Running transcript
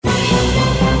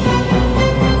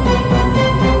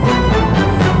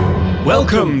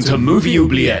Welcome to Movie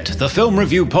Oubliette, the film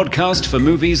review podcast for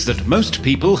movies that most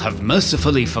people have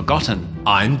mercifully forgotten.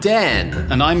 I'm Dan.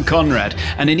 And I'm Conrad,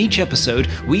 and in each episode,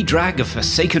 we drag a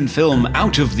forsaken film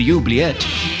out of the oubliette,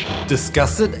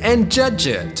 discuss it and judge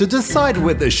it to decide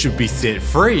whether it should be set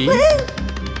free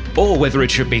or whether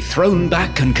it should be thrown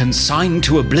back and consigned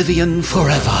to oblivion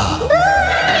forever.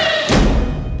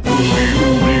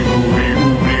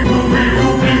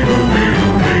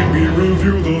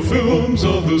 Films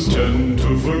others tend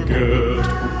to forget.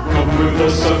 Come with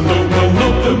us and open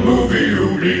up the Movie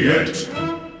Oubliette.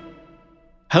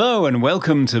 Hello and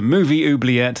welcome to Movie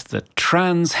Oubliette, the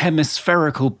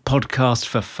trans-hemispherical podcast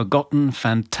for forgotten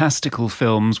fantastical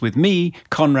films with me,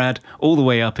 Conrad, all the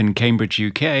way up in Cambridge,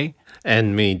 UK.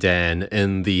 And me, Dan,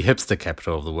 in the hipster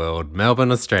capital of the world,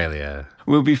 Melbourne, Australia.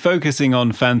 We'll be focusing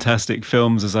on fantastic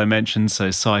films, as I mentioned, so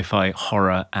sci-fi,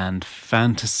 horror, and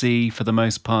fantasy for the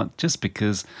most part, just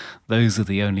because those are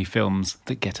the only films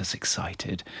that get us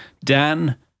excited.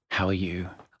 Dan, how are you?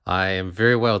 I am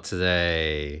very well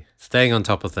today, staying on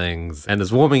top of things, and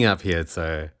it's warming up here,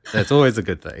 so that's always a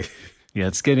good thing. Yeah,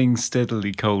 it's getting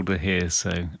steadily colder here,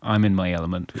 so I'm in my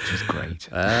element, which is great.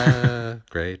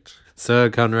 Great.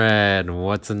 So, Conrad,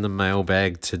 what's in the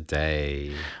mailbag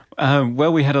today?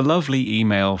 Well, we had a lovely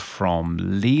email from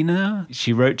Lena.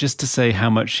 She wrote just to say how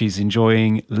much she's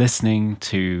enjoying listening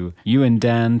to you and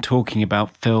Dan talking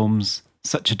about films.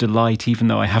 Such a delight, even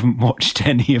though I haven't watched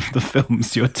any of the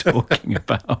films you're talking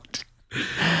about.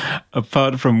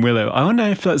 Apart from Willow. I wonder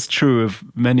if that's true of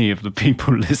many of the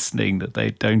people listening, that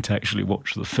they don't actually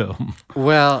watch the film.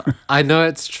 Well, I know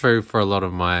it's true for a lot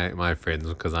of my friends,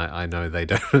 because I know they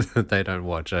don't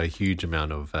watch a huge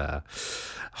amount of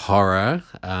horror.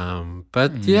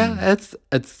 But yeah,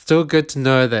 it's still good to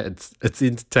know that it's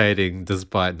entertaining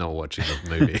despite not watching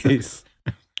the movies.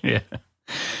 Yeah.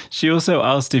 She also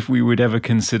asked if we would ever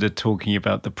consider talking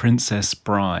about The Princess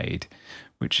Bride,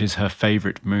 which is her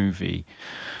favourite movie.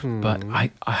 But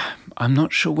I'm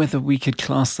not sure whether we could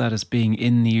class that as being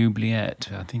in the oubliette.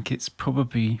 I think it's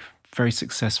probably very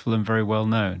successful and very well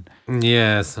known.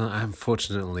 Yes,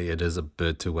 unfortunately it is a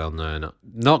bit too well known.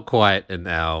 Not quite in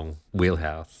our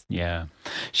wheelhouse. Yeah.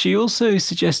 She also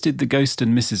suggested The Ghost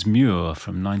and Mrs. Muir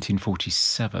from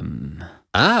 1947.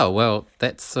 Ah, well,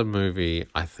 that's a movie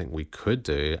I think we could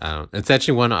do. It's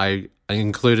actually one I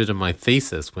included in my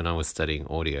thesis when I was studying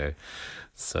audio.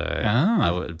 So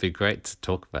it would be great to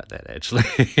talk about that, actually.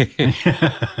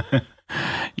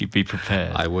 You'd be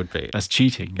prepared. I would be. That's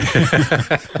cheating.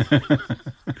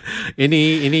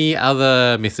 Any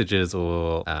other messages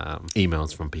or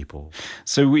emails from people?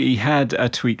 So we had a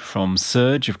tweet from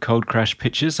Serge of Cold Crash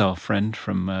Pictures, our friend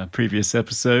from a previous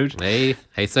episode. Hey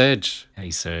Serge. Hey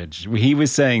Serge. He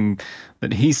was saying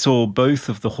that he saw both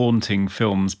of the Haunting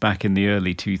films back in the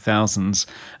early 2000s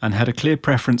and had a clear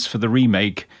preference for the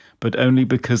remake, but only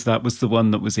because that was the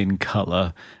one that was in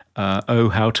colour. Oh,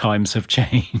 how times have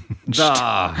changed.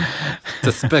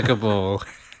 Despicable.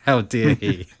 How dare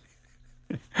he?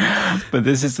 But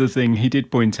this is the thing. He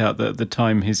did point out that at the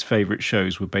time his favourite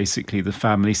shows were basically the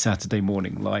family Saturday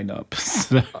morning lineup.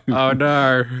 So oh,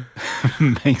 no.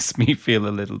 Makes me feel a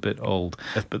little bit old.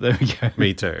 But there we go.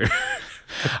 Me too.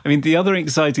 I mean, the other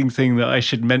exciting thing that I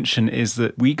should mention is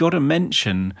that we got a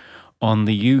mention on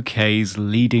the UK's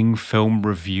leading film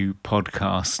review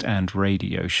podcast and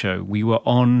radio show. We were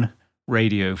on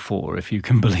Radio 4, if you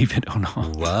can believe it or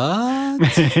not.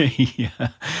 What? Yeah.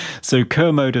 So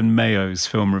Kermode and Mayo's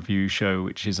film review show,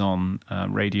 which is on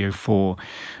Radio 4,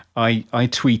 I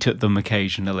tweet at them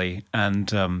occasionally.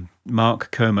 And Mark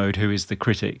Kermode, who is the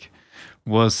critic,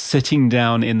 was sitting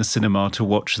down in the cinema to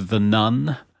watch The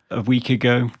Nun a week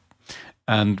ago,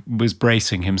 and was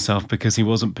bracing himself because he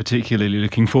wasn't particularly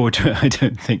looking forward to it, I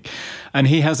don't think. And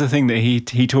he has a thing that he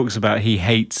talks about. He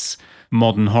hates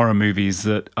modern horror movies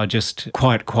that are just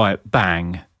quiet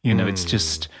bang. You know, it's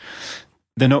just,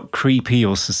 they're not creepy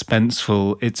or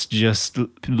suspenseful. It's just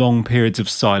long periods of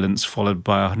silence followed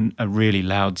by a really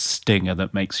loud stinger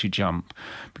that makes you jump,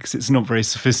 because it's not very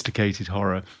sophisticated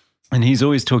horror. And he's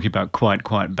always talking about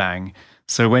quiet bang.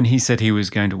 So when he said he was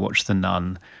going to watch The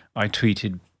Nun, I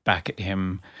tweeted back at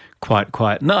him,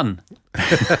 quiet nun.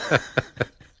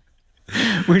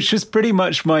 Which was pretty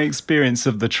much my experience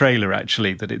of the trailer,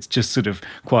 actually, that it's just sort of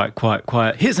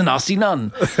quiet. Here's a nasty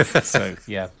nun. So,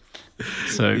 yeah.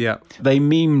 So they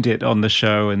memed it on the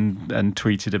show and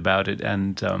tweeted about it.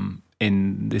 And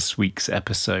in this week's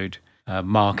episode,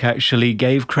 Mark actually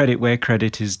gave credit where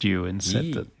credit is due and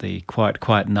said that the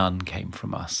quiet nun came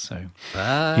from us. So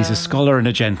he's a scholar and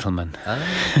a gentleman.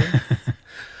 Yes.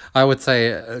 I would say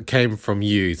it came from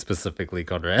you specifically,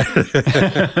 Conrad.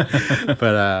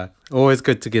 But always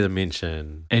good to get a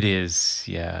mention. It is,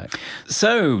 yeah.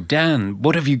 So, Dan,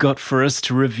 what have you got for us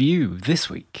to review this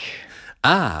week?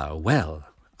 Well,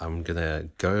 I'm going to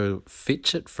go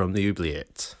fetch it from the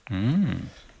oubliette.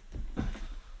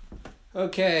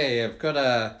 Okay, I've got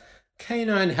a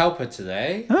canine helper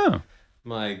today. Oh.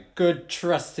 My good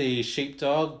trusty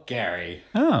sheepdog, Gary.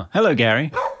 Oh, hello,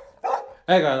 Gary.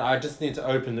 Hang on, I just need to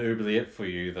open the oubliette for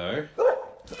you, though.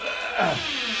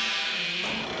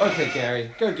 Okay,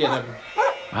 Gary, go get him.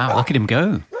 Wow, look at him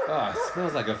go. Oh, it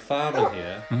smells like a farm in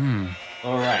here.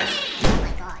 All right. Oh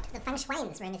my god, the feng shui in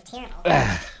this room is terrible.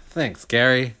 Thanks,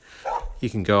 Gary. You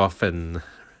can go off and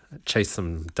chase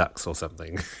some ducks or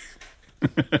something.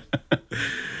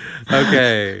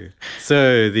 Okay,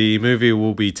 so the movie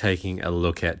we'll be taking a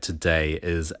look at today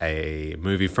is a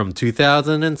movie from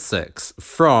 2006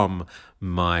 from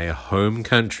my home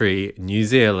country, New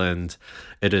Zealand.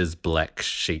 It is Black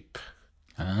Sheep.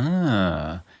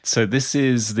 So this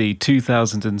is the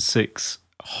 2006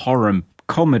 horror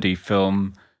comedy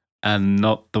film and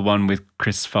not the one with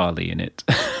Chris Farley in it.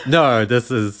 No,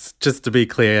 this is, just to be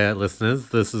clear, listeners,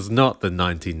 this is not the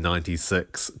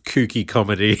 1996 kooky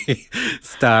comedy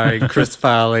starring Chris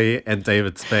Farley and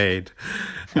David Spade.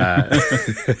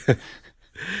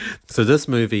 So this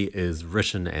movie is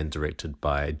written and directed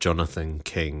by Jonathan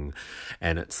King,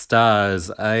 and it stars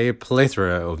a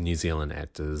plethora of New Zealand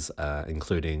actors,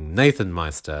 including Nathan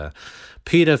Meister,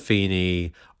 Peter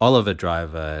Feeney, Oliver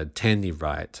Driver, Tandy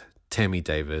Wright, Tammy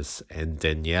Davis, and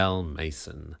Danielle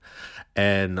Mason.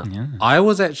 And I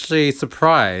was actually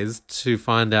surprised to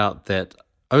find out that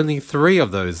only 3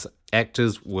 of those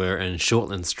actors were in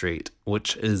Shortland Street,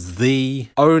 which is the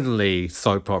only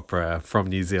soap opera from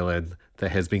New Zealand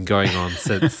that has been going on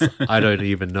since I don't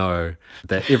even know,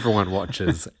 that everyone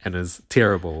watches and is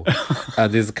terrible.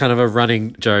 There's kind of a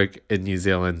running joke in New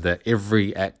Zealand that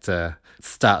every actor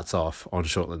starts off on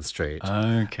Shortland Street.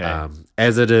 Okay.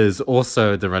 As it is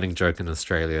also the running joke in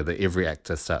Australia that every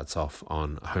actor starts off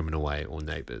on Home and Away or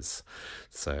Neighbours.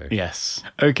 So Yes.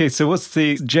 Okay, so what's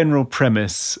the general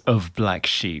premise of Black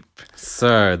Sheep?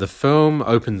 So the film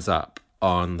opens up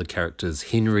on the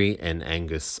characters Henry and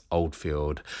Angus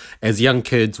Oldfield as young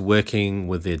kids working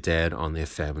with their dad on their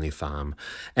family farm.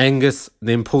 Angus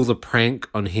then pulls a prank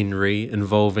on Henry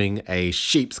involving a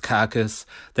sheep's carcass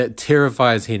that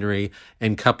terrifies Henry,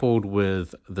 and coupled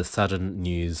with the sudden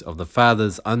news of the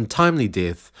father's untimely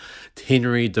death,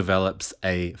 Henry develops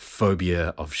a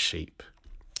phobia of sheep.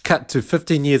 Cut to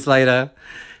 15 years later,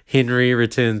 Henry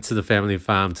returns to the family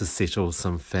farm to settle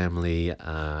some family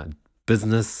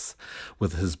business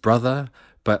with his brother,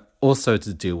 but also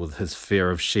to deal with his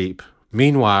fear of sheep.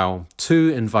 Meanwhile,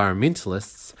 2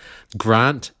 environmentalists,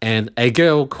 Grant and a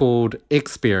girl called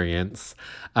Experience,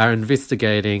 are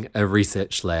investigating a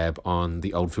research lab on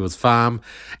the Oldfields farm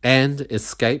and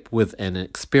escape with an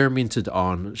experimented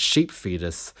on sheep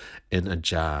fetus in a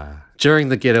jar. During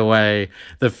the getaway,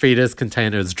 the fetus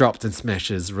container is dropped and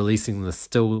smashes, releasing the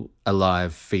still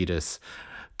alive fetus.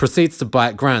 Proceeds to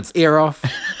bite Grant's ear off.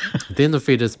 Then the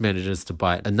fetus manages to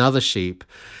bite another sheep,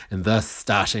 and thus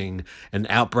starting an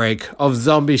outbreak of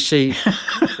zombie sheep,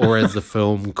 or as the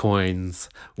film coins,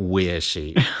 were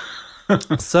sheep.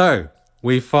 So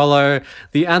we follow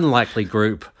the unlikely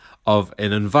group of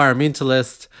an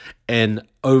environmentalist, an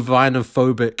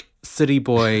ovinophobic city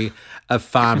boy, a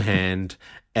farmhand,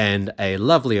 and a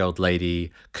lovely old lady,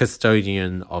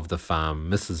 custodian of the farm,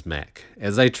 Mrs. Mack,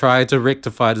 as they try to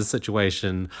rectify the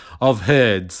situation of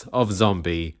herds of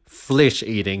zombie,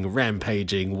 flesh-eating,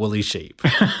 rampaging, woolly sheep.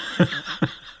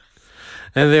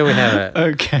 And there we have it.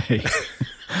 Okay.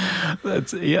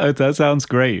 That sounds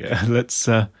great. Let's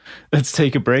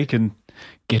take a break and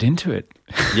get into it.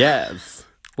 Yes.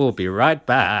 We'll be right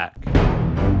back.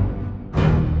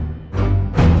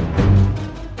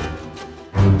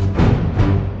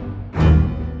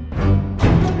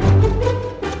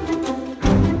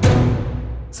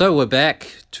 So we're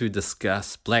back to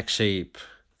discuss Black Sheep.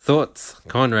 Thoughts,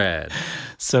 Conrad?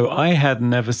 So I had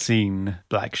never seen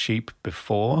Black Sheep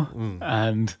before,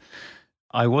 and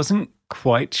I wasn't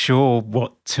quite sure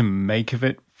what to make of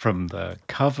it from the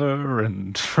cover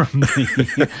and from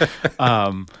the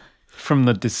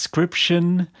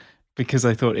description, because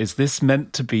I thought, is this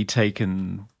meant to be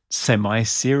taken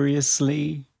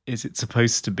semi-seriously? Is it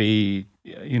supposed to be,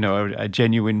 a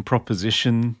genuine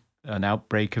proposition, an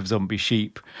outbreak of zombie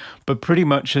sheep? But pretty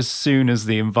much as soon as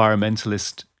the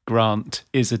environmentalist Grant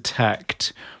is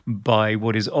attacked by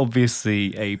what is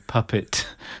obviously a puppet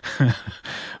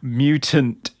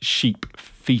mutant sheep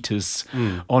fetus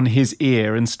on his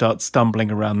ear and starts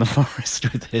stumbling around the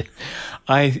forest with it.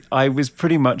 I was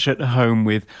pretty much at home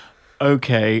with,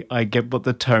 okay, I get what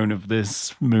the tone of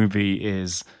this movie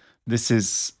is. This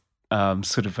is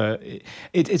sort of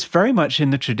it's very much in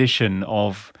the tradition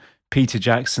of Peter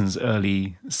Jackson's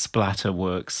early splatter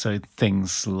works, so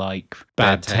things like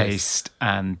Bad Taste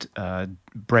and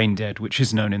Brain Dead, which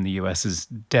is known in the US as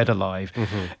Dead Alive.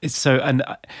 It's so, and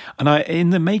I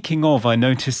in the making of, I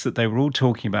noticed that they were all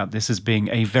talking about this as being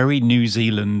a very New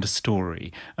Zealand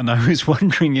story, and I was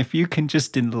wondering if you can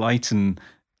just enlighten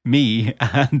me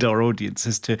and our audience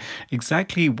as to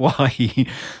exactly why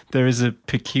there is a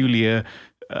peculiar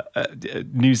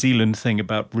New Zealand thing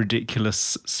about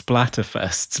ridiculous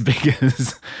splatterfests,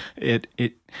 because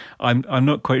I'm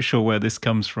not quite sure where this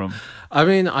comes from. I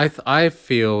mean, I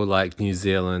feel like New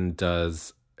Zealand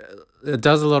does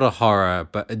a lot of horror,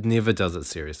 but it never does it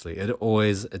seriously.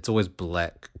 It's always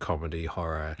black comedy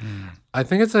horror. I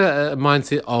think it's a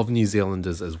mindset of New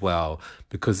Zealanders as well,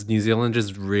 because New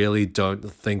Zealanders really don't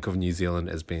think of New Zealand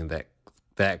as being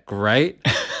that great.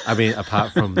 I mean,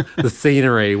 apart from the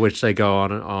scenery, which they go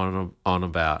on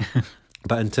about.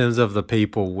 But in terms of the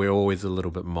people, we're always a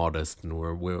little bit modest, and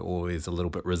we're always a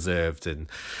little bit reserved, and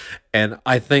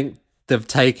I think they've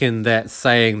taken that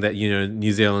saying that, you know,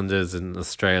 New Zealanders and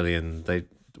Australian,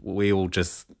 we all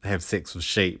just have sex with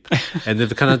sheep, and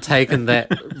they've kind of taken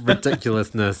that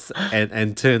ridiculousness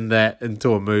and turned that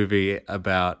into a movie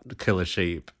about killer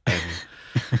sheep. And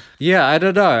yeah, I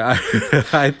don't know.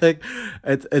 I think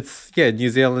it's New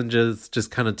Zealanders just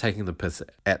kind of taking the piss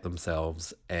at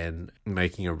themselves and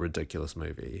making a ridiculous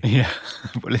movie. Yeah,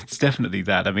 well, it's definitely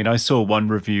that. I mean, I saw one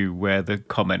review where the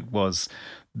comment was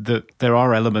that there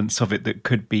are elements of it that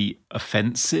could be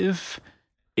offensive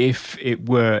if it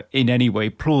were in any way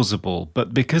plausible,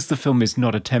 but because the film is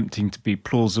not attempting to be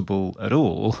plausible at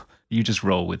all, you just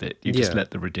roll with it. You just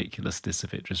let the ridiculousness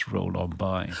of it just roll on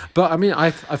by. But I mean,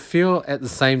 I feel at the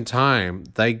same time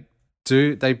they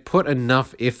put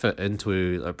enough effort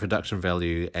into a production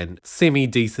value and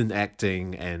semi-decent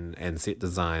acting and set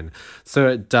design, so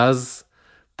it does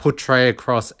portray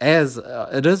across as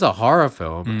it is a horror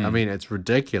film. I mean, it's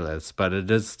ridiculous, but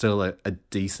it is still a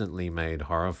decently made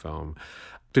horror film.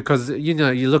 Because, you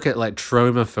know, you look at like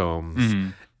trauma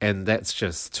films and that's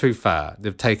just too far.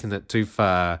 They've taken it too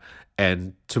far,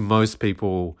 and to most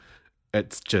people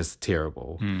it's just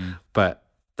terrible. But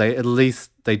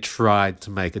they tried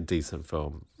to make a decent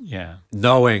film. Yeah.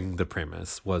 Knowing the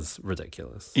premise was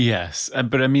ridiculous. Yes,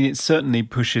 but I mean, it certainly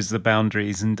pushes the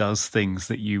boundaries and does things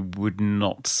that you would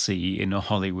not see in a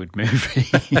Hollywood movie.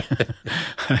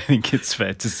 I think it's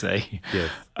fair to say.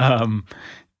 Yes.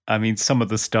 I mean, some of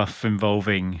the stuff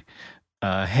involving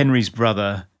Henry's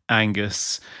brother,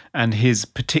 Angus, and his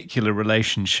particular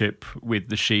relationship with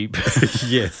the sheep.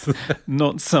 Yes.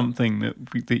 Not something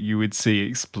that you would see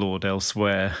explored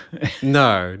elsewhere.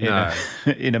 No.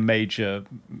 In a major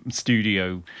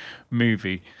studio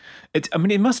movie. I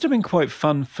mean, it must have been quite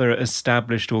fun for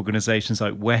established organisations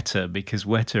like Weta, because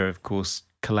Weta, of course,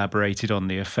 collaborated on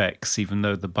the effects, even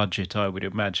though the budget, I would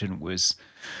imagine, was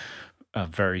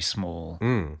very small.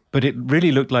 But it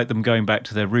really looked like them going back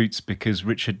to their roots, because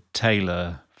Richard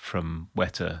Taylor from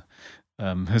Weta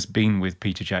has been with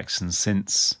Peter Jackson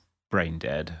since Brain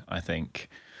Dead, I think.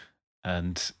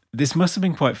 And this must have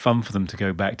been quite fun for them to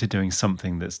go back to doing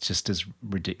something that's just as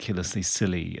ridiculously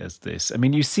silly as this. I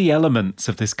mean, you see elements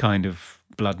of this kind of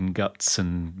blood and guts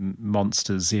and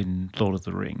monsters in Lord of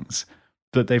the Rings,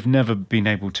 but they've never been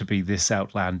able to be this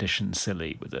outlandish and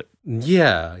silly with it.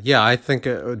 Yeah, I think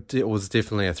it was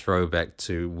definitely a throwback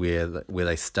to where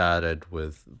they started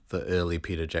with the early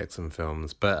Peter Jackson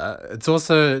films. But it's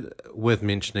also worth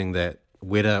mentioning that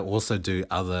Weta also do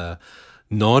other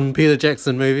non-Peter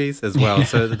Jackson movies as well.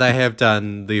 So they have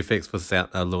done the effects for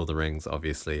Lord of the Rings,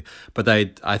 obviously. But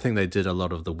I think they did a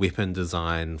lot of the weapon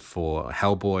design for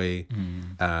Hellboy.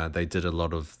 They did a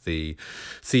lot of the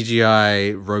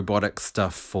CGI robotic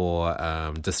stuff for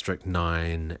District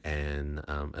 9 and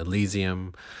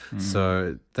Elysium.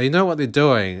 So they know what they're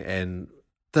doing, and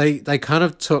they kind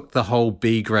of took the whole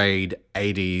B-grade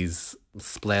 80s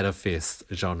splatterfest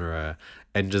genre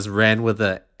and just ran with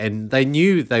it. And they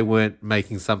knew they weren't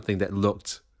making something that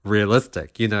looked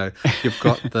realistic. You know, you've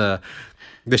got the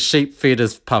sheep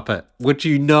fetus puppet, which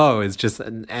you know is just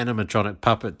an animatronic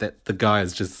puppet that the guy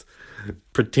is just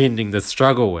pretending to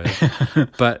struggle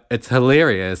with. But it's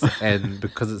hilarious, and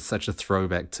because it's such a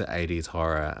throwback to 80s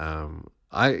horror,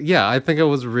 I think it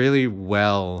was really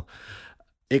well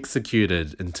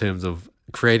executed in terms of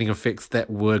creating effects that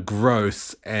were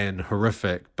gross and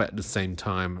horrific, but at the same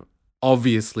time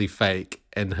obviously fake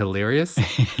and hilarious.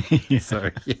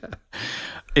 So, yeah.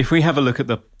 If we have a look at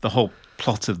the whole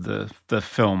plot of the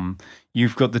film,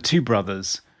 you've got the two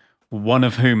brothers, one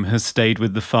of whom has stayed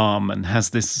with the farm and has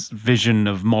this vision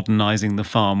of modernizing the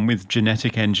farm with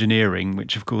genetic engineering,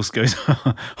 which of course goes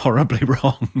horribly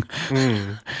wrong,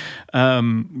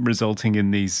 resulting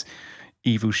in these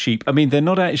evil sheep. I mean, they're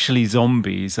not actually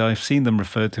zombies. I've seen them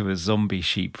referred to as zombie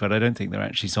sheep, but I don't think they're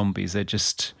actually zombies. They're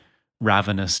just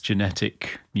ravenous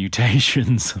genetic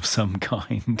mutations of some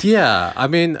kind. Yeah, I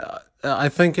mean, I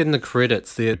think in the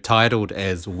credits they're titled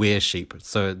as were-sheep,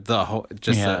 so the whole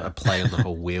a play on the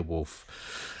whole werewolf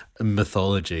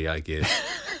mythology, I guess.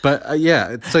 But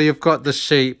yeah, so you've got the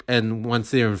sheep, and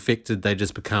once they're infected, they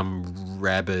just become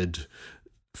rabid,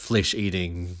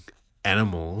 flesh-eating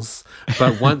animals.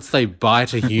 But once they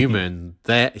bite a human,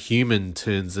 that human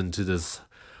turns into this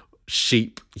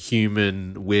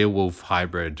sheep-human werewolf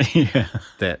hybrid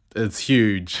that is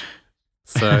huge.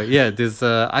 So, yeah, there's,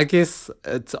 I guess,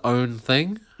 its own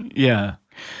thing. Yeah.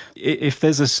 If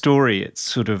there's a story, it's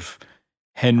sort of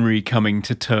Henry coming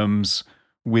to terms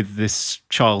with this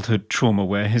childhood trauma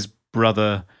where his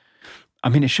brother... I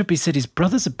mean, it should be said his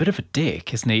brother's a bit of a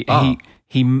dick, isn't he? Oh.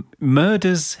 He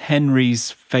murders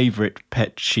Henry's favourite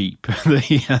pet sheep that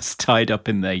he has tied up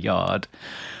in their yard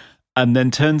and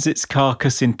then turns its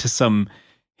carcass into some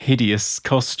hideous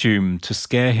costume to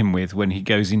scare him with when he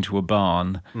goes into a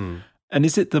barn. And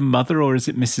is it the mother or is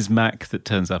it Mrs. Mac that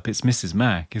turns up? It's Mrs.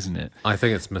 Mac, isn't it? I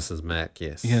think it's Mrs. Mac,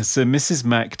 yes. Yeah, so Mrs.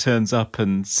 Mac turns up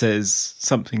and says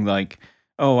something like,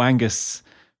 "Oh, Angus,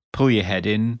 pull your head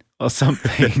in," or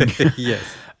something. Yes.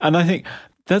 And I think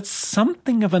that's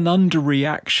something of an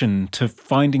underreaction to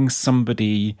finding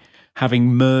somebody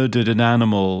having murdered an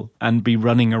animal and be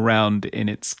running around in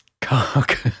its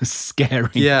carcass scaring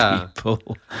people.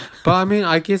 But I mean,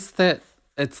 I guess that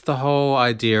it's the whole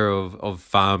idea of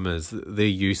farmers. They're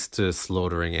used to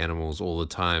slaughtering animals all the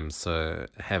time, so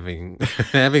having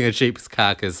a sheep's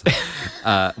carcass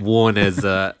worn as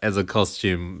a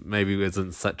costume maybe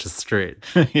isn't such a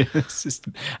stretch. Yeah, it's just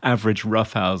average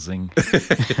roughhousing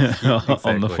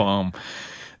on the farm.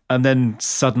 And then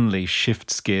suddenly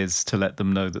shifts gears to let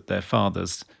them know that their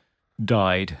fathers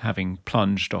died having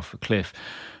plunged off a cliff.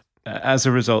 As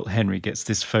a result, Henry gets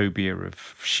this phobia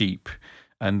of sheep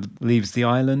and leaves the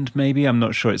island, maybe. I'm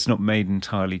not sure. It's not made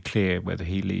entirely clear whether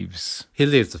he leaves. He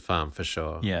leaves the farm for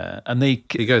sure. Yeah. And he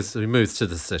moves to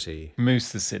the city. Moves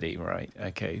to the city, right.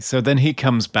 Okay. So then he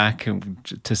comes back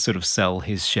to sort of sell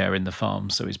his share in the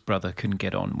farm so his brother can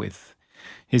get on with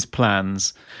his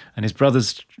plans. And his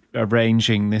brother's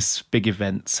arranging this big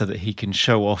event so that he can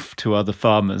show off to other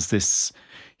farmers this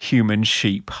human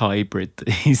sheep hybrid that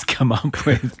he's come up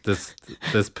with.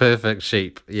 this perfect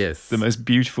sheep, yes. The most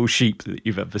beautiful sheep that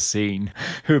you've ever seen,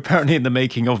 who apparently in the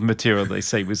making of material they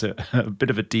say was a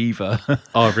bit of a diva.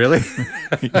 Oh, really?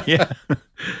 Yeah.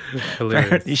 Hilarious.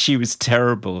 Apparently she was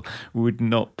terrible, would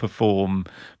not perform.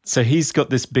 So he's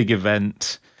got this big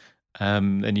event.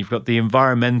 And you've got the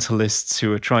environmentalists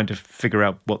who are trying to figure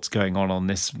out what's going on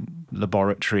this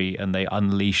laboratory, and they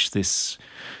unleash this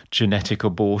genetic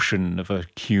abortion of a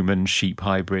human sheep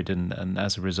hybrid, and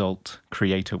as a result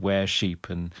create a were-sheep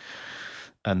and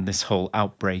this whole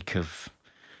outbreak of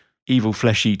evil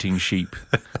flesh-eating sheep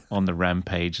on the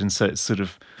rampage. And so it's sort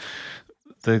of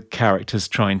the characters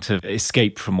trying to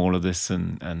escape from all of this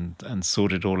and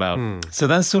sort it all out. So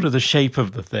that's sort of the shape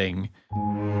of the thing.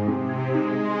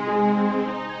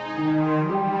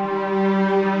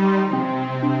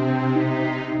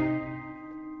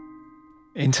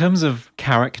 In terms of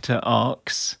character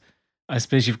arcs, I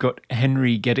suppose you've got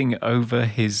Henry getting over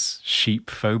his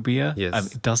sheep phobia. Yes.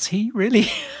 Does he really?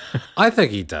 I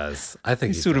think he does. I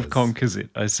think he sort of conquers it,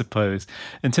 I suppose.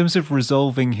 In terms of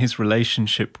resolving his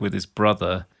relationship with his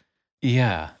brother,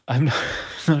 yeah, I'm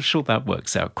not sure that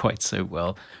works out quite so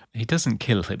well. He doesn't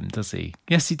kill him, does he?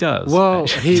 Yes, he does. Well,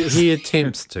 he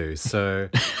attempts to. So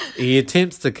he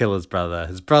attempts to kill his brother.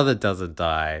 His brother doesn't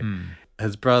die.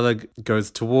 His brother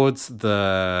goes towards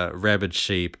the rabid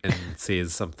sheep and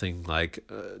says something like,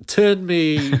 "Turn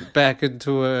me back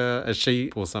into a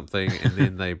sheep," or something, and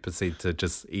then they proceed to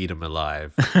just eat him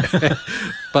alive.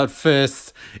 But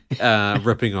first,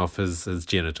 ripping off his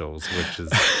genitals, which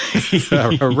is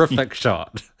a horrific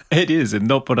shot. It is, and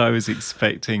not what I was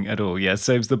expecting at all. Yeah,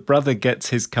 so the brother gets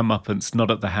his comeuppance not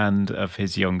at the hand of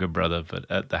his younger brother, but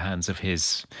at the hands of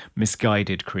his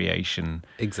misguided creation.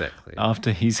 Exactly.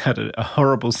 After he's had a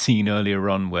horrible scene earlier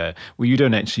on where, well, you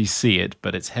don't actually see it,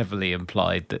 but it's heavily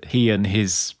implied that he and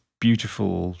his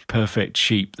beautiful, perfect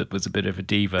sheep that was a bit of a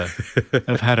diva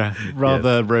have had a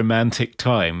rather romantic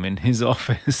time in his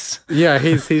office. Yeah,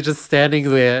 he's just standing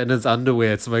there in his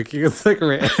underwear smoking a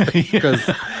cigarette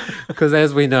because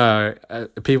as we know,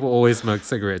 people always smoke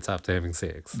cigarettes after having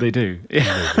sex. They do.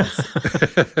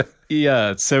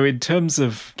 Yeah, so in terms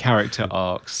of character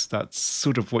arcs, that's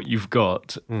sort of what you've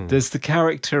got. There's the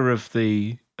character of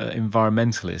the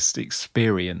environmentalist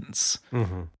Experience.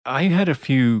 I had a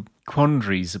few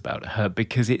quandaries about her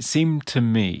because it seemed to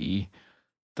me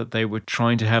that they were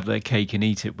trying to have their cake and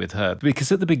eat it with her.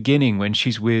 Because at the beginning, when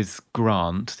she's with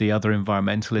Grant, the other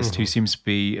environmentalist, who seems to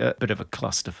be a bit of a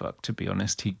clusterfuck, to be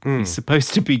honest, he's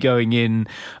supposed to be going in,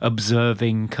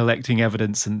 observing, collecting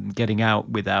evidence and getting out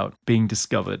without being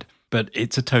discovered. But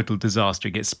it's a total disaster.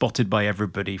 He gets spotted by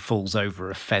everybody, falls over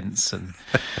a fence, and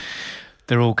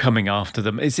they're all coming after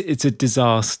them. It's a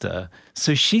disaster.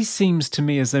 So she seems to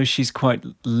me as though she's quite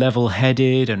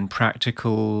level-headed and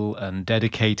practical and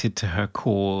dedicated to her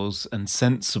cause and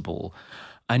sensible.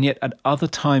 And yet at other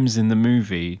times in the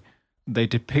movie, they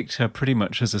depict her pretty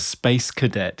much as a space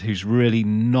cadet who's really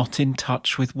not in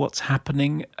touch with what's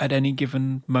happening at any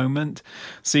given moment.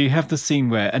 So you have the scene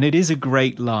where, and it is a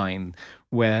great line,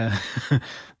 where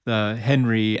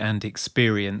Henry and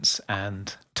Experience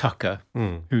and Tucker,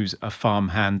 who's a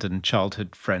farmhand and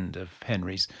childhood friend of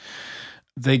Henry's,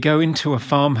 they go into a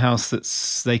farmhouse that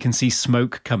they can see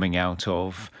smoke coming out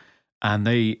of, and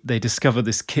they discover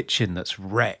this kitchen that's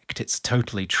wrecked. It's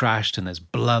totally trashed, and there's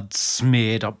blood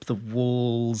smeared up the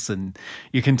walls, and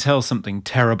you can tell something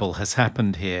terrible has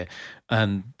happened here.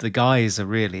 And the guys are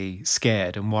really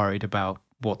scared and worried about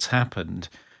what's happened.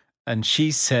 And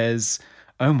she says,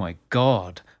 "Oh my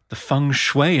God, the feng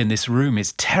shui in this room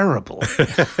is terrible,"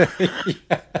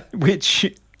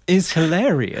 which is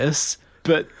hilarious.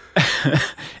 But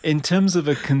in terms of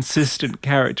a consistent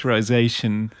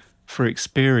characterization for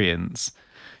Experience,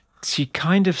 she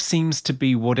kind of seems to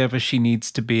be whatever she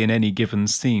needs to be in any given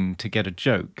scene to get a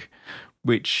joke,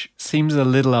 which seems a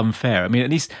little unfair.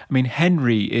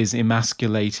 Henry is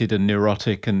emasculated and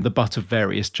neurotic and the butt of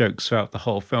various jokes throughout the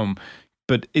whole film.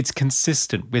 But it's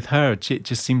consistent with her. It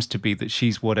just seems to be that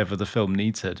she's whatever the film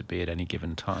needs her to be at any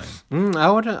given time.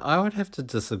 I would have to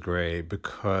disagree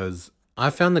because I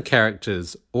found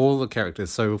all the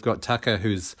characters. So we've got Tucker,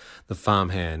 who's the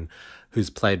farmhand, who's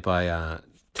played by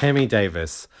Tammy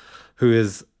Davis, who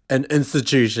is an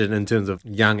institution in terms of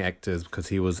young actors because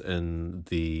he was in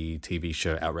the TV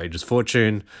show Outrageous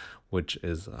Fortune, which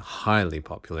is highly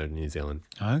popular in New Zealand.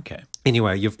 Okay.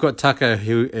 Anyway, you've got Tucker,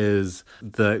 who is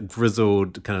the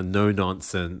grizzled, kind of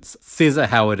no-nonsense, says it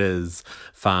how it is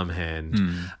farmhand.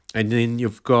 And then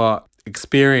you've got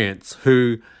Experience,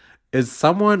 who is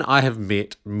someone I have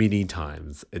met many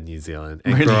times in New Zealand.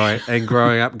 And,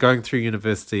 growing up, going through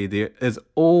university, there is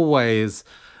always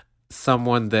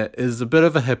someone that is a bit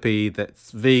of a hippie,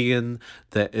 that's vegan,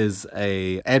 that is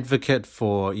a advocate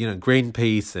for,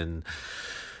 Greenpeace and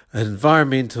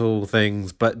environmental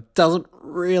things, but doesn't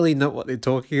really know what they're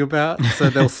talking about. So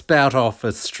they'll spout off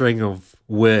a string of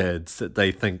words that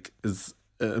they think is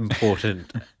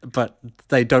important, but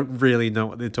they don't really know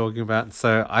what they're talking about.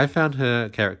 So I found her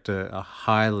character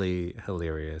highly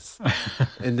hilarious.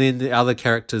 And then the other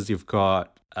characters, you've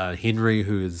got Henry,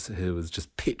 who is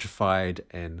just petrified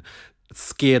and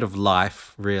scared of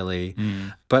life, really,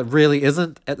 but really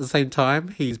isn't at the same time.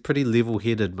 He's pretty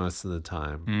level-headed most of the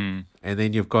time. And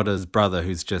then you've got his brother,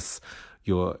 who's just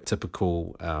your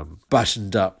typical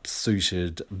buttoned up,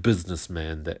 suited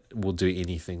businessman that will do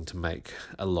anything to make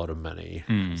a lot of money.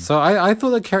 So I thought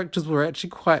the characters were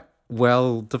actually quite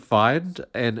well defined,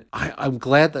 and I'm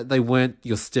glad that they weren't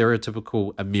your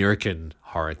stereotypical American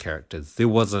horror characters. There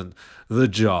wasn't the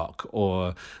jock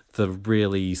or the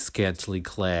really scantily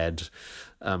clad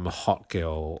hot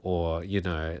girl or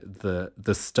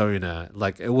the stoner.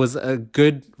 Like, it was a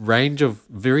good range of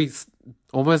very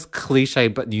almost cliche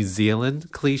but New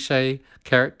Zealand cliche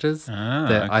characters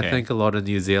that I think a lot of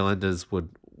New Zealanders would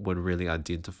really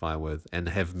identify with and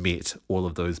have met all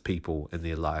of those people in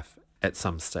their life at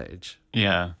some stage.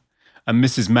 Yeah. And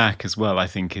Mrs. Mack as well, I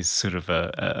think, is sort of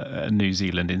a New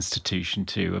Zealand institution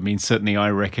too. I mean, certainly I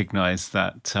recognise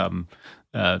that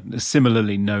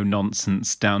similarly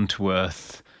no-nonsense,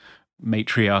 down-to-earth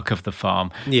matriarch of the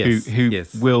farm who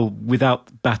will,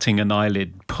 without batting an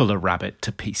eyelid, pull a rabbit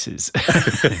to pieces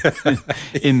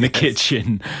in the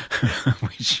kitchen,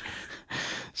 which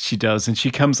She does, and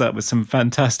she comes up with some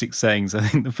fantastic sayings. I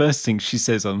think the first thing she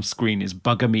says on screen is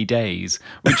 "bugger me days,"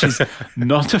 which is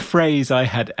not a phrase I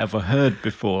had ever heard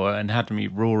before and had me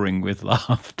roaring with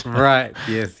laughter. Right.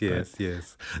 Yes.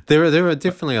 There are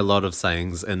definitely a lot of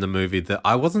sayings in the movie that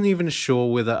I wasn't even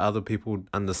sure whether other people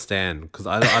understand, because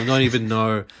I don't even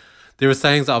know. There are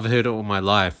sayings I've heard all my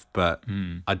life, but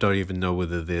I don't even know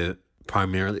whether they're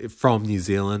primarily from New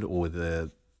Zealand or they're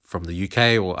from the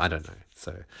UK, or I don't know.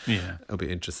 So Yeah. it'll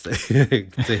be interesting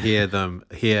to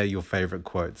hear your favorite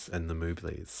quotes in the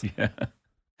movies. Yeah.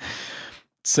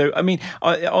 So, I mean,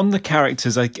 on the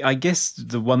characters, I guess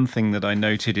the one thing that I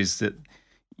noted is that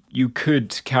you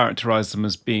could characterize them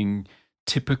as being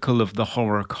typical of the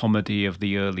horror comedy of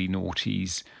the early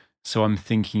noughties. So I'm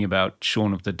thinking about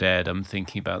Shaun of the Dead, I'm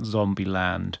thinking about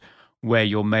Zombieland, where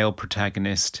your male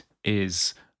protagonist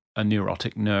is a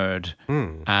neurotic nerd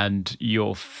and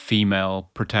your female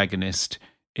protagonist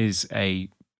is a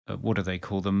what do they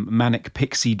call them? Manic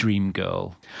pixie dream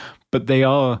girl. But they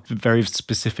are very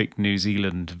specific New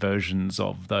Zealand versions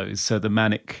of those. So the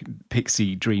manic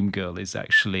pixie dream girl is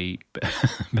actually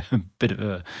a bit of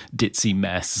a ditzy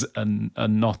mess and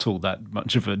not all that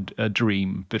much of a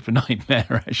dream, bit of a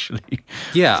nightmare, actually.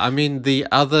 Yeah, I mean, the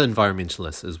other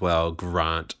environmentalist as well,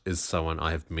 Grant, is someone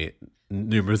I have met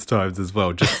numerous times as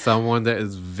well. Just someone that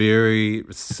is very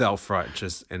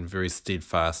self-righteous and very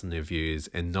steadfast in their views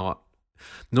and not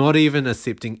even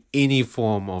accepting any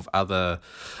form of other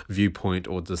viewpoint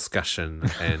or discussion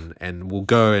and will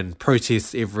go and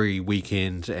protest every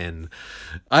weekend. And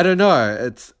I don't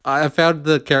know, I found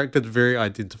the characters very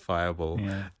identifiable,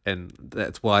 and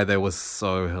that's why they were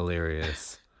so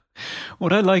hilarious.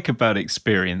 What I like about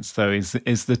Experience, though,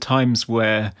 is the times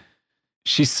where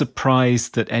she's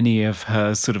surprised that any of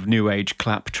her sort of new age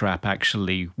claptrap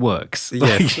actually works.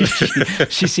 Yes.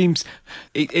 She seems,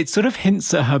 it sort of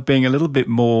hints at her being a little bit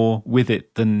more with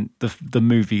it than the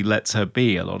movie lets her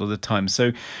be a lot of the time.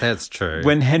 So that's true.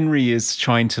 When Henry is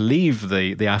trying to leave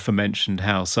the aforementioned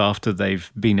house after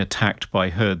they've been attacked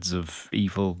by herds of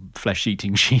evil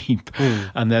flesh-eating sheep,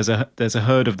 and there's a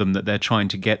herd of them that they're trying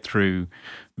to get through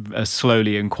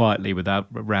slowly and quietly without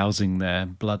rousing their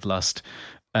bloodlust.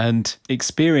 And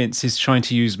Experience is trying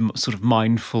to use sort of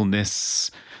mindfulness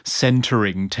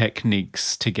centering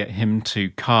techniques to get him to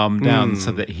calm down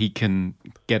so that he can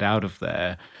get out of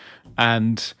there.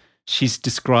 And she's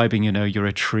describing, you're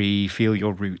a tree, feel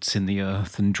your roots in the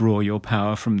earth and draw your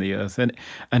power from the earth.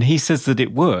 And he says that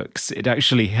it works. It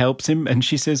actually helps him. And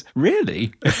she says,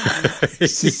 really?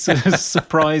 She's sort of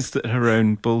surprised that her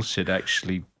own bullshit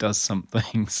actually does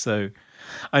something. So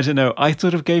I don't know. I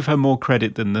sort of gave her more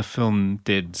credit than the film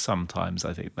did sometimes.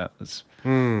 I think that was...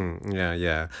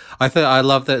 Yeah. I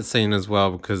love that scene as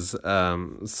well because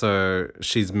so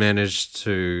she's managed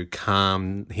to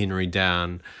calm Henry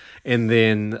down, and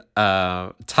then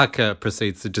Tucker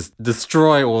proceeds to just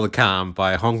destroy all the calm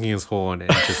by honking his horn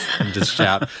and just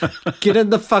shout, "Get in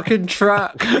the fucking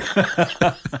truck!"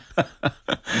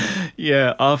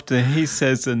 Yeah, after he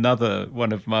says another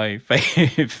one of my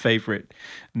favorite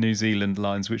New Zealand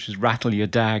lines, which is "rattle your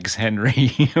dags, Henry,"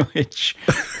 which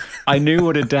I knew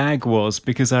what a dag was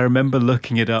because I remember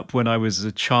looking it up when I was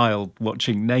a child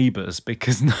watching Neighbours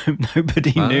because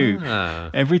nobody knew.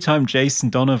 Every time Jason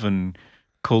Donovan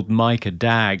called Mike a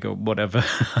dag or whatever,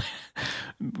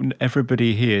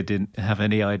 everybody here didn't have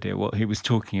any idea what he was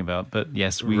talking about. But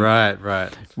yes, we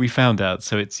found out.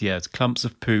 So it's clumps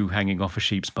of poo hanging off a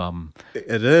sheep's bum.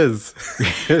 It is.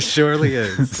 It surely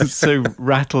is. So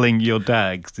rattling your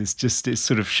dags is it's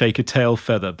sort of shake a tail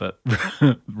feather, but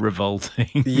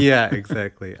revolting. Yeah,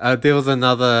 exactly. There was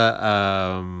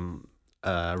another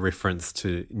reference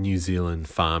to New Zealand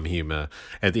farm humour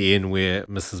at the end where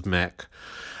Mrs. Mac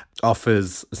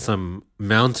offers some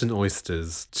mountain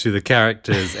oysters to the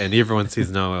characters and everyone says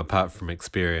no apart from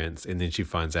Experience, and then she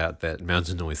finds out that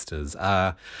mountain oysters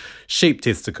are sheep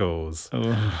testicles.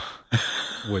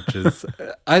 Which is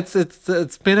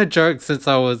it's been a joke since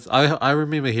I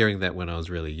remember hearing that when I was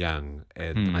really young,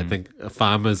 and I think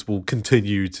farmers will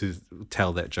continue to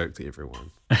tell that joke to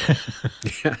everyone.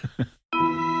 Yeah.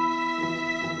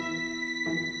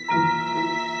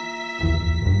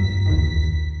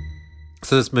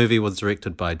 So this movie was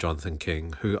directed by Jonathan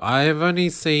King, who I have only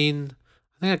seen,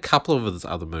 I think, a couple of his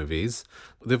other movies.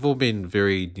 They've all been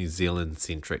very New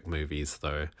Zealand-centric movies,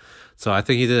 though. So I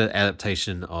think he did an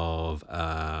adaptation of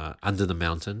Under the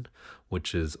Mountain,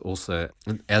 which is also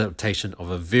an adaptation of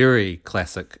a very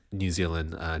classic New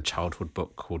Zealand childhood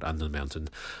book called Under the Mountain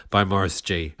by Morris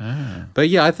G. But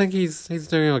yeah, I think he's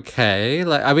doing okay.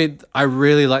 I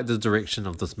really like the direction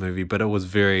of this movie, but it was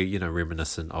very,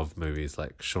 reminiscent of movies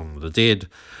like Shaun of the Dead.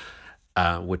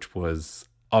 which was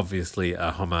obviously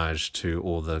a homage to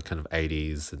all the kind of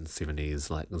 80s and 70s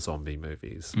like zombie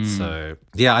movies. So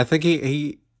yeah, I think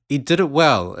he did it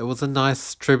well. It was a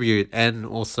nice tribute, and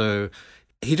also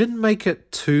he didn't make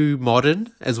it too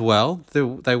modern as well.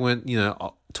 They weren't,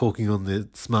 talking on their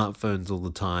smartphones all the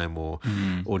time or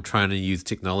trying to use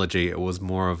technology. It was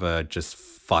more of a just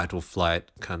fight or flight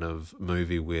kind of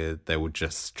movie where they were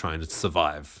just trying to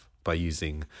survive by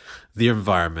using the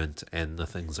environment and the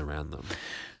things around them,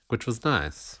 which was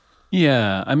nice.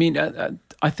 Yeah, I mean,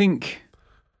 I think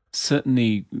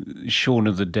certainly Shaun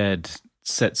of the Dead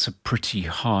sets a pretty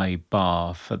high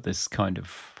bar for this kind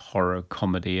of horror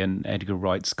comedy, and Edgar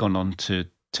Wright's gone on to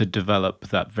develop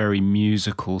that very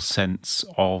musical sense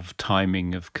of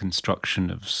timing of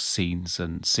construction of scenes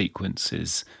and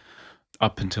sequences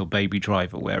up until Baby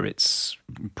Driver, where it's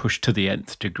pushed to the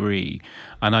nth degree.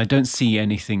 And I don't see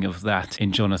anything of that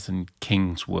in Jonathan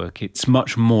King's work. It's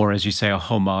much more, as you say, a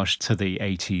homage to the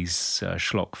 80s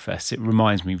schlockfest. It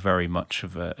reminds me very much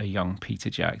of a young Peter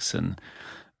Jackson.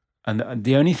 And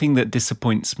the only thing that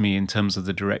disappoints me in terms of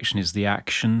the direction is the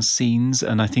action scenes.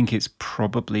 And I think it's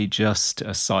probably just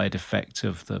a side effect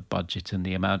of the budget and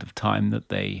the amount of time that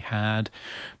they had,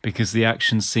 because the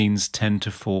action scenes tend to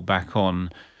fall back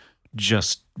on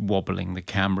just wobbling the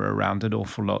camera around an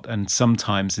awful lot. And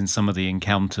sometimes in some of the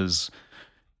encounters,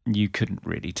 you couldn't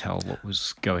really tell what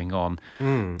was going on.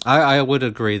 I would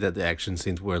agree that the action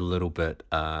scenes were a little bit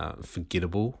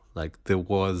forgettable. Like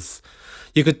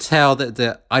you could tell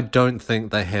that I don't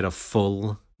think they had a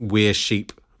full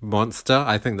were-sheep monster.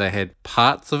 I think they had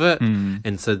parts of it,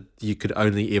 and so you could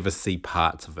only ever see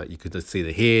parts of it. You could just see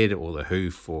the head or the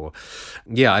hoof,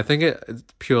 I think it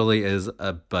purely is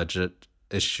a budget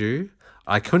issue.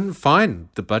 I couldn't find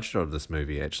the budget of this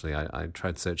movie, actually. I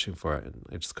tried searching for it and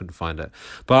I just couldn't find it.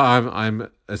 But I'm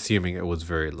assuming it was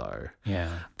very low. Yeah.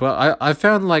 But I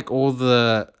found like all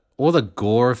the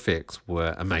gore effects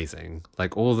were amazing.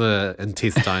 Like all the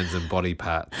intestines and body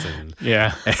parts and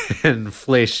and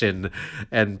flesh and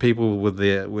people with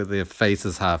their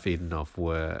faces half eaten off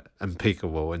were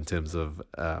impeccable in terms of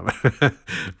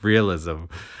realism.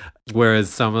 Whereas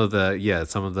some of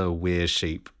the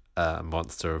were-sheep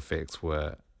monster effects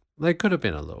they could have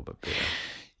been a little bit better.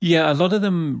 Yeah, a lot of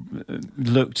them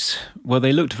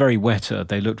they looked very wetter.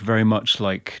 They looked very much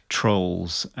like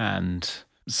trolls, and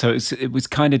so it was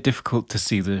kind of difficult to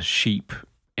see the sheep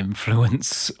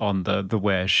influence on the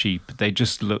were-sheep. They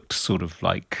just looked sort of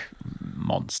like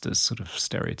monsters, sort of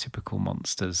stereotypical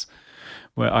monsters,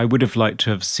 where I would have liked to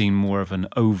have seen more of an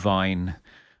ovine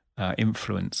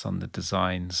influence on the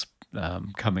designs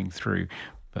coming through.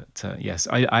 But yes,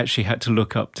 I actually had to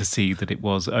look up to see that it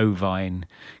was ovine,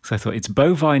 because I thought it's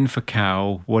bovine for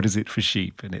cow. What is it for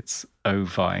sheep? And it's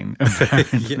ovine,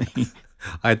 apparently.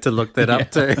 I had to look that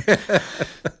up too.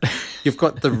 You've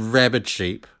got the rabbit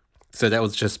sheep. So that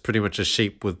was just pretty much a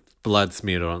sheep with blood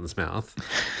smeared on its mouth.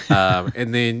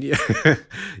 And then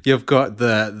you've got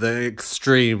the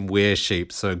extreme were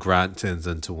sheep. So Grant turns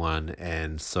into one,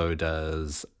 and so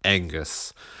does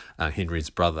Angus, Henry's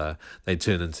brother. They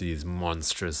turn into these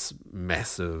monstrous,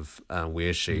 massive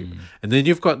were sheep. And then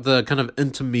you've got the kind of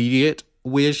intermediate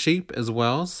were sheep as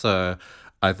well. So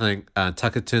I think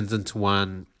Tucker turns into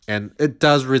one, and it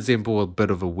does resemble a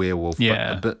bit of a werewolf, but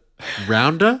a bit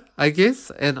rounder, I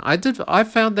guess. And I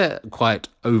found that quite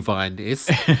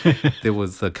ovine-esque. There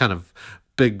was the kind of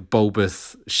big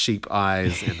bulbous sheep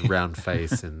eyes and round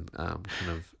face and kind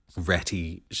of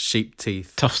ratty sheep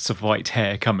teeth, tufts of white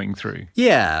hair coming through.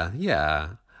 Yeah.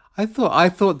 I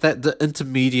thought that the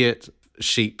intermediate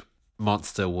sheep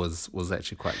monster was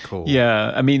actually quite cool.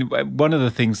 Yeah, I mean, one of the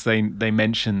things they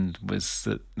mentioned was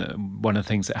that one of the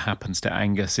things that happens to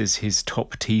Angus is his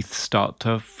top teeth start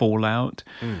to fall out.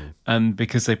 And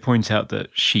because they point out that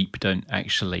sheep don't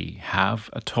actually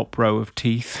have a top row of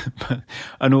teeth.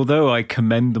 And although I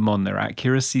commend them on their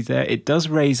accuracy there, it does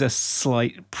raise a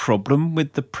slight problem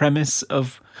with the premise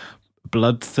of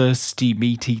bloodthirsty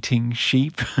meat-eating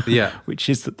sheep, which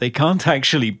is that they can't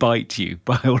actually bite you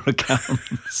by all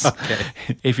accounts. Okay.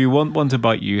 If you want one to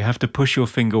bite you, you have to push your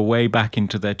finger way back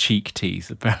into their cheek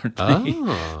teeth, apparently.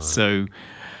 So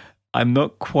I'm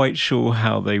not quite sure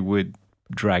how they would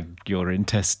drag your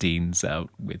intestines out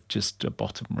with just a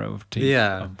bottom row of teeth,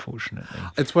 unfortunately.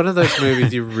 It's one of those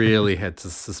movies you really had to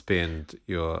suspend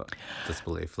your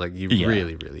disbelief. Like you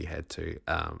really, really had to,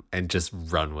 and just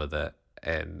run with it.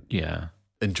 And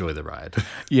enjoy the ride.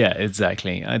 Yeah,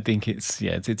 exactly. I think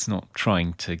it's not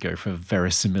trying to go for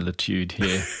verisimilitude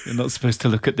here. You're not supposed to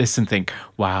look at this and think,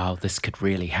 wow, this could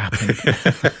really happen.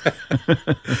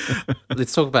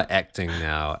 Let's talk about acting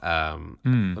now.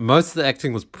 Most of the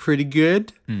acting was pretty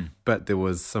good, but there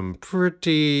was some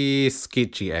pretty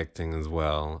sketchy acting as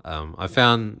well. I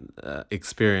found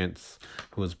Experience,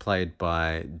 who was played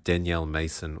by Danielle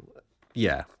Mason,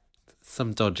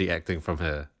 some dodgy acting from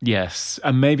her. Yes,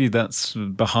 and maybe that's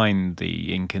behind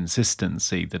the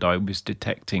inconsistency that I was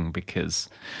detecting, because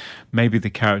maybe the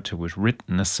character was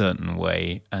written a certain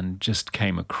way and just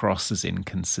came across as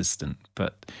inconsistent.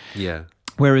 But Yeah.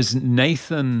 whereas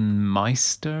Nathan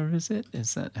Meister, is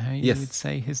that how you Yes. would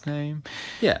say his name?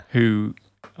 Yeah. Who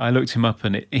I looked him up,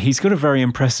 and he's got a very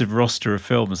impressive roster of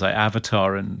films like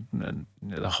Avatar and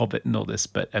The Hobbit and all this.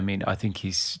 But I mean, I think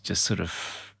he's just sort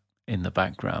of in the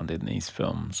background in these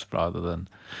films rather than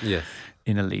Yes.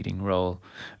 in a leading role.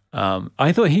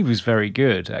 I thought he was very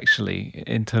good, actually,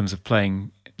 in terms of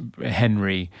playing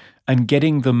Henry and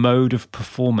getting the mode of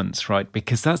performance right,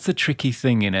 because that's the tricky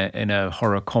thing in a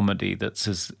horror comedy that's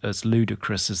as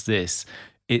ludicrous as this.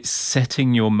 It's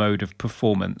setting your mode of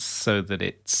performance so that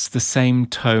it's the same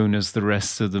tone as the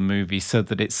rest of the movie, so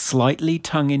that it's slightly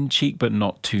tongue-in-cheek, but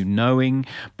not too knowing,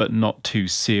 but not too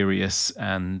serious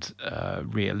and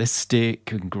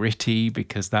realistic and gritty,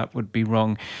 because that would be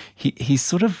wrong. He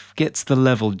sort of gets the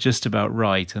level just about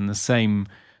right, and the same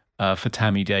for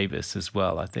Tammy Davis as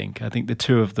well, I think. I think the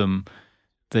two of them,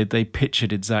 they pitch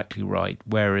it exactly right,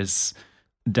 whereas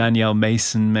Danielle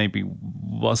Mason maybe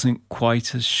wasn't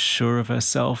quite as sure of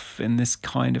herself in this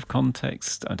kind of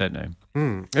context. I don't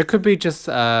know. It could be just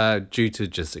due to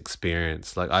just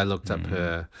experience. Like, I looked up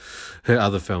her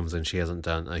other films, and she hasn't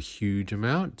done a huge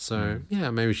amount. So yeah,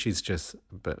 maybe she's just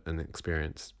a bit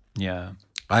inexperienced. Yeah.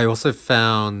 I also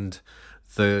found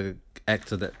the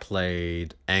actor that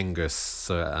played Angus,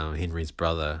 so Henry's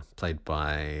brother, played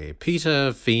by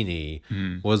Peter Feeney,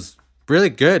 was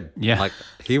really good. Yeah. Like,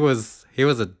 he was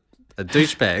a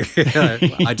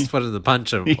douchebag. I just wanted to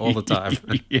punch him all the time.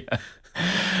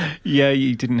 Yeah,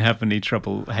 you didn't have any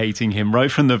trouble hating him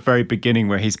right from the very beginning,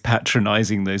 where he's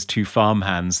patronizing those two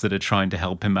farmhands that are trying to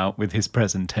help him out with his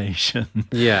presentation.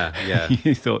 Yeah.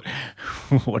 You thought,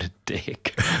 what a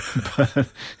dick. But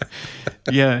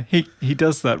yeah, he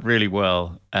does that really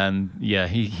well. And yeah,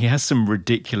 he has some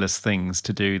ridiculous things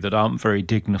to do that aren't very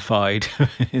dignified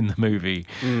in the movie.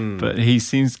 But he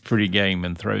seems pretty game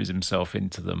and throws himself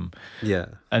into them. Yeah.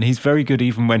 And he's very good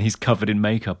even when he's covered in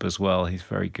makeup as well. He's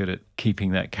very good at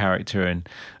keeping that character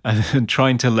and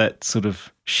trying to let sort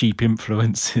of sheep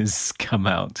influences come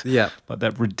out. Yeah. Like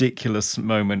that ridiculous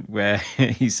moment where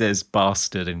he says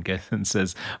bastard and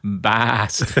says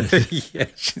bastard. Yeah.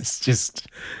 It's just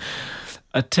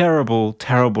a terrible,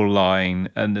 terrible line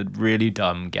and a really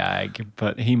dumb gag,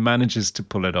 but he manages to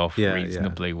pull it off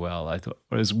reasonably well, I thought,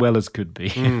 or as well as could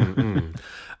be.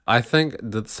 I think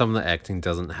that some of the acting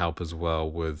doesn't help as well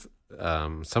with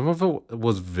some of it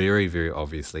was very, very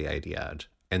obviously ADR'd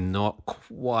and not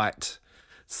quite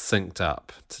synced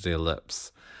up to their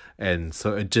lips. And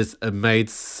so it made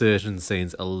certain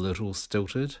scenes a little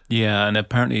stilted. Yeah, and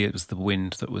apparently it was the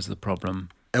wind that was the problem.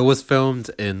 It was filmed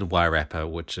in Wairarapa,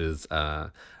 which is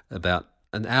about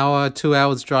an hour, 2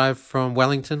 hours drive from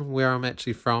Wellington, where I'm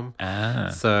actually from.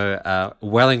 So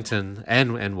Wellington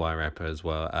and Wairarapa as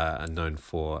well are known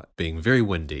for being very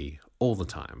windy all the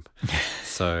time.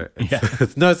 So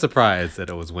it's no surprise that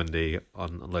it was windy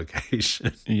on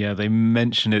location. Yeah, they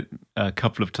mention it a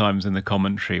couple of times in the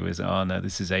commentary. Was, oh no,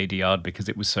 this is ADR'd because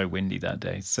it was so windy that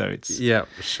day. So it's Yeah,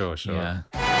 sure. yeah.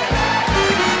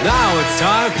 Now it's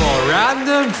time for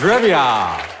Random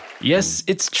Trivia. Yes,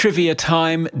 it's trivia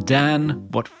time. Dan,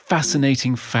 what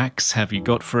fascinating facts have you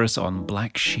got for us on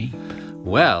Black Sheep?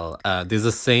 Well, there's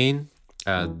a scene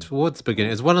towards the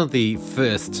beginning. It's one of the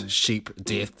first sheep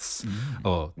deaths,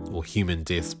 or human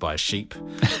deaths by sheep.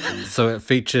 So it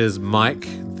features Mike,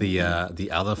 the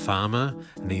other farmer,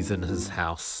 and he's in his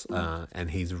house and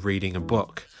he's reading a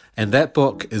book. And that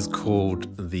book is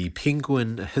called The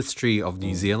Penguin History of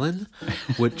New Zealand,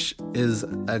 which is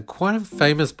quite a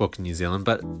famous book in New Zealand,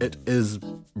 but it is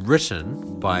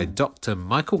written by Dr.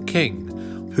 Michael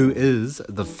King, who is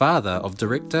the father of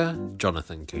director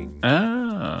Jonathan King.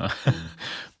 Ah,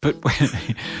 but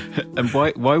and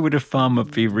why would a farmer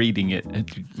be reading it?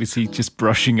 Was he just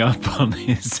brushing up on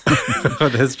his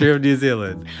On the history of New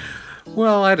Zealand?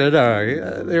 Well, I don't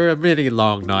know. There are many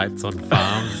long nights on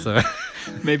farms, so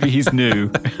Maybe he's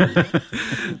new.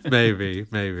 maybe.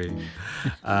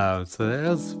 So that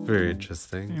was very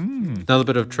interesting. Another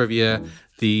bit of trivia: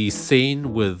 the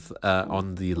scene with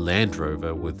on the Land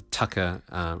Rover with Tucker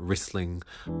wrestling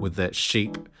with that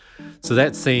sheep. So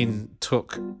that scene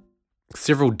took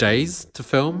several days to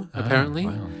film, apparently.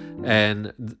 Wow.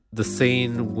 And the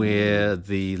scene where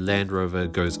the Land Rover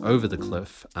goes over the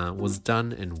cliff was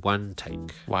done in one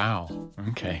take. Wow.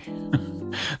 Okay.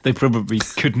 They probably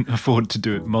couldn't afford to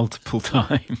do it multiple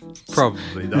times.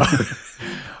 Probably not.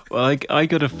 Well, I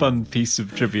got a fun piece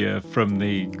of trivia from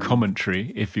the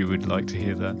commentary, if you would like to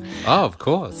hear that. Oh, of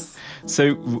course.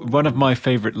 So one of my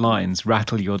favourite lines,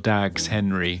 "Rattle your dags,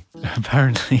 Henry."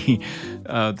 Apparently,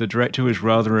 the director was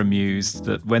rather amused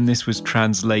that when this was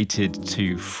translated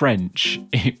to French,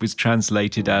 it was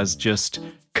translated as just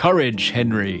 "Courage,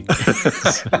 Henry."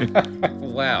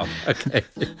 Wow. Okay.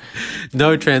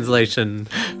 No translation.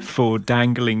 For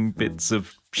dangling bits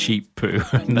of sheep poo.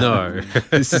 No.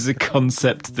 This is a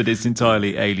concept that is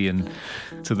entirely alien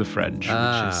to the French,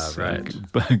 which is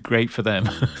right. Great for them.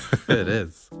 It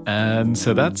is. And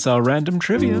so that's our random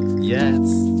trivia. Yes.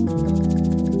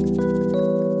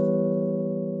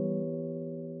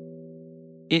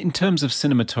 In terms of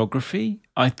cinematography,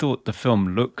 I thought the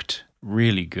film looked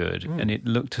really good. And it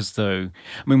looked as though,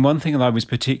 I mean, one thing that I was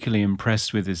particularly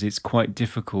impressed with is it's quite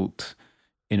difficult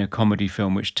in a comedy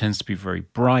film, which tends to be very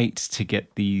bright, to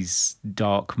get these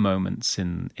dark moments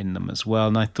in them as well.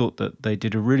 And I thought that they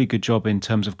did a really good job in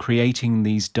terms of creating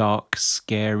these dark,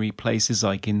 scary places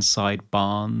like inside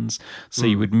barns. So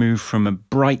you would move from a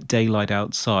bright daylight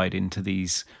outside into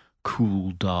these cool,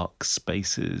 dark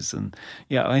spaces. And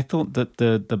yeah, I thought that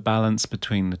the balance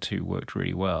between the two worked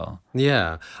really well.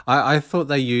 Yeah, I thought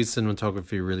they used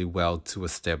cinematography really well to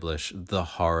establish the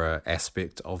horror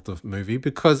aspect of the movie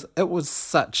because it was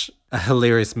such a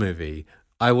hilarious movie.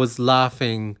 I was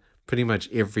laughing pretty much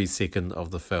every second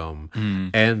of the film,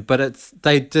 but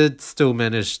they did still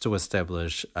manage to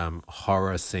establish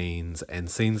horror scenes and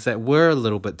scenes that were a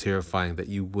little bit terrifying that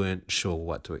you weren't sure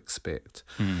what to expect,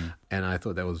 and I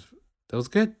thought that was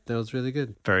good. That was really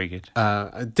good. Very good.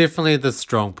 Definitely the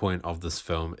strong point of this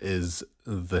film is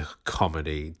the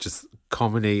comedy. Just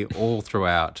comedy all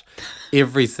throughout.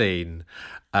 Every scene.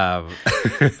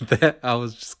 That I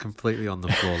was just completely on the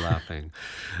floor laughing.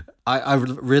 I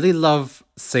really love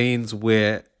scenes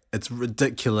where it's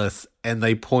ridiculous and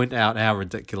they point out how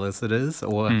ridiculous it is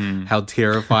or how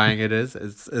terrifying it is.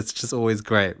 It's just always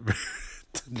great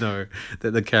to know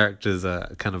that the characters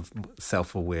are kind of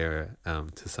self-aware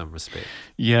to some respect.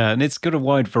 Yeah, and it's got a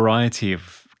wide variety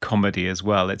of comedy as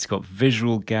well. It's got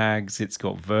visual gags, it's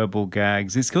got verbal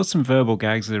gags. It's got some verbal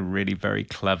gags that are really very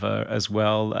clever as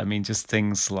well. I mean, just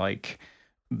things like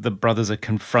the brothers are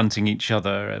confronting each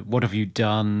other. What have you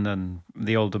done? And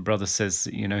the older brother says,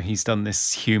 he's done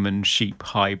this human-sheep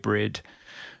hybrid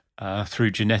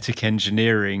through genetic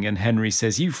engineering. And Henry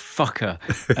says, "You fucker."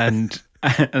 And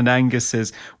Angus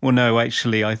says, "Well, no,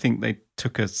 actually, I think they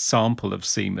took a sample of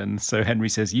semen." So Henry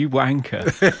says, "You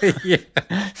wanker." Yeah.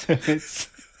 So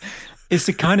it's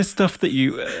the kind of stuff that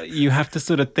you have to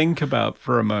sort of think about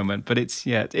for a moment. But it's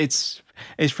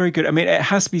very good. I mean, it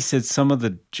has to be said, some of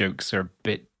the jokes are a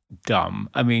bit dumb.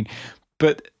 I mean,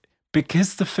 but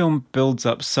because the film builds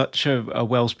up such a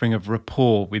wellspring of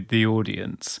rapport with the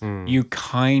audience, you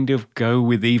kind of go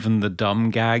with even the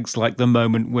dumb gags, like the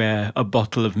moment where a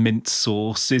bottle of mint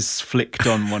sauce is flicked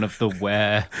on one of the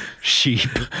were sheep,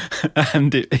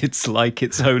 and it's like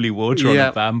it's holy water on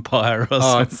a vampire or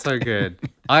something. It's so good.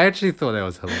 I actually thought that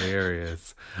was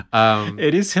hilarious.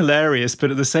 It is hilarious,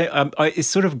 but at the same it's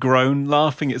sort of groan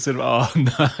laughing. It's sort of, oh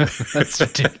no, that's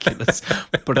ridiculous.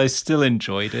 But I still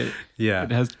enjoyed it. Yeah.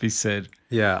 It has to be said.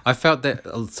 Yeah, I felt that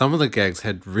some of the gags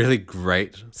had really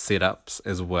great setups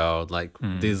as well. Like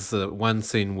there's one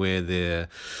scene where they're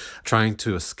trying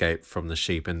to escape from the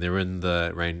sheep and they're in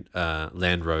the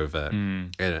Land Rover.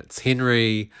 And it's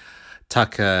Henry,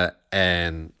 Tucker,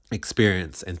 and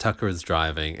Experience, and Tucker is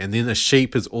driving, and then the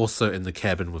sheep is also in the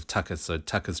cabin with Tucker, so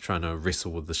Tucker's trying to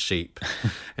wrestle with the sheep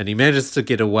and he manages to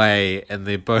get away, and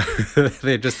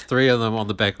they're just three of them on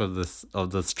the back of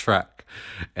this truck,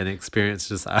 and Experience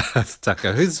just asks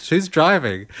Tucker, who's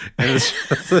driving? And it's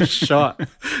just a shot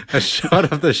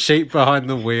of the sheep behind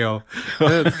the wheel.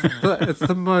 It's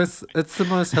the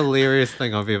most hilarious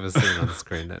thing I've ever seen on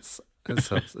screen. It's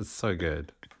so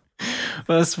good.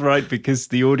 Well, that's right, because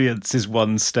the audience is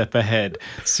one step ahead.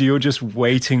 So you're just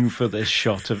waiting for this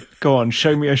shot of, go on,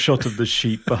 show me a shot of the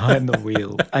sheep behind the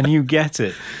wheel. And you get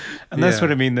it. And that's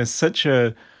what I mean. There's such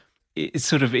a it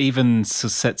sort of even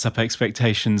sets up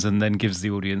expectations and then gives the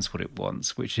audience what it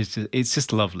wants, which is it's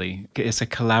just lovely. It's a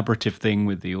collaborative thing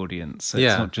with the audience. So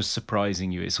it's not just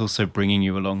surprising you; it's also bringing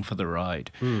you along for the ride,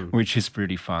 which is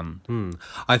really fun.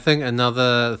 I think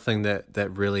another thing that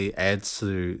really adds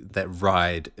to that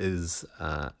ride is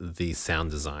the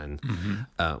sound design,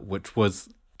 which was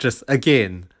just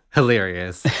again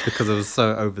hilarious because it was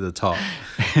so over the top.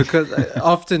 Because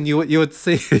often you would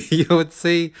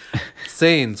see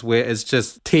scenes where it's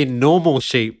just 10 normal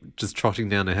sheep just trotting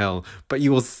down a hill, but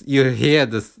you hear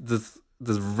this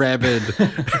rabid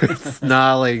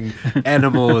snarling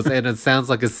animals, and it sounds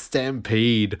like a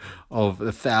stampede of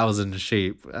 1,000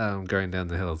 sheep going down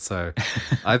the hill. So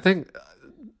I think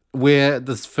where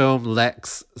this film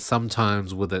lacks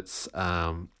sometimes with its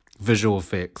visual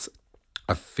effects,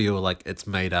 I feel like it's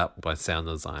made up by sound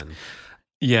design.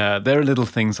 Yeah, there are little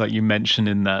things like you mentioned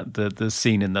in that the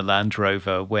scene in the Land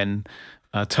Rover when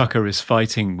Tucker is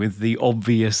fighting with the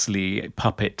obviously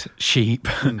puppet sheep.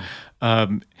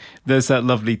 There's that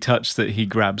lovely touch that he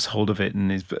grabs hold of it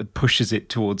and pushes it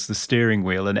towards the steering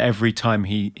wheel, and every time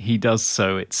he does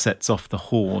so, it sets off the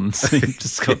horn. So you've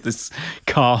just got this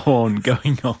car horn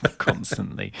going off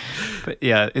constantly. But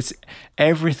yeah,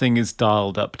 everything is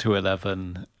dialed up to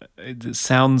 11. The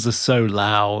sounds are so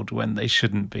loud when they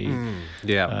shouldn't be.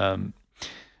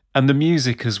 And the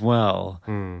music as well.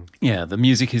 Yeah, the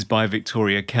music is by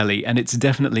Victoria Kelly, and it's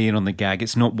definitely in on the gag.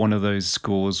 It's not one of those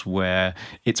scores where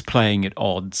it's playing at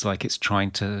odds, like it's trying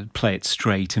to play it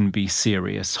straight and be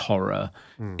serious horror.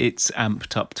 It's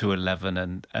amped up to 11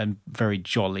 and very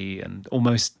jolly and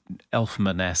almost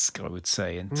Elfman-esque, I would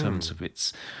say, in terms of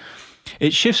its...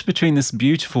 It shifts between this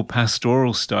beautiful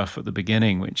pastoral stuff at the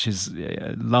beginning, which is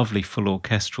lovely full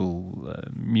orchestral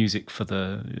music for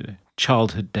the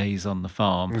childhood days on the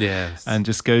farm. Yes. And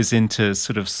just goes into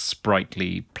sort of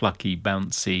sprightly, plucky,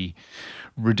 bouncy,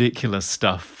 ridiculous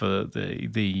stuff for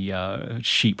the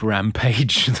sheep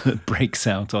rampage that breaks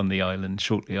out on the island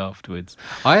shortly afterwards.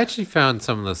 I actually found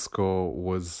some of the score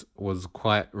was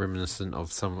quite reminiscent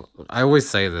of some... I always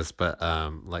say this, but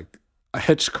like...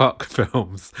 Hitchcock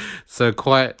films, so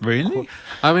quite really.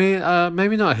 I mean,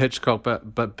 maybe not Hitchcock,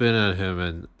 but Bernard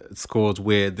Herrmann scores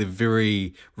where they're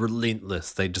very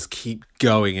relentless. They just keep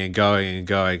going and going and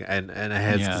going, and it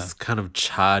has this kind of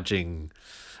charging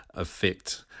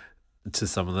effect to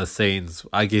some of the scenes.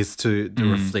 I guess to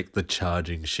reflect the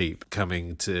charging sheep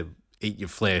coming to eat your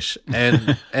flesh,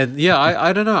 and yeah,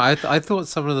 I don't know. I thought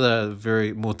some of the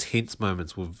very more tense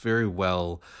moments were very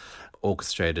well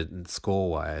orchestrated and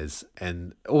score-wise,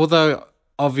 and although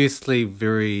obviously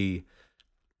very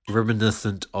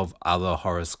reminiscent of other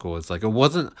horror scores, like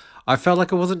I felt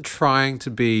like it wasn't trying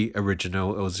to be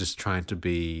original, it was just trying to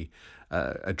be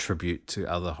a tribute to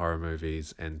other horror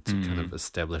movies and to kind of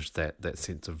establish that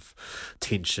sense of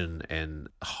tension and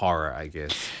horror, I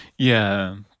guess.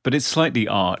 Yeah, but it's slightly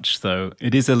arched, though.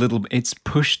 It is it's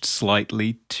pushed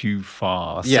slightly too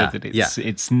far, so that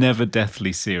it's never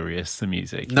deathly serious, the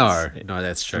music. No,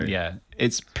 that's true. Yeah,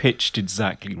 it's pitched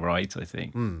exactly right, I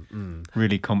think.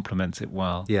 Really complements it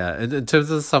well. Yeah, and in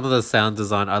terms of some of the sound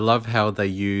design, I love how they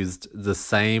used the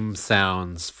same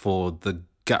sounds for the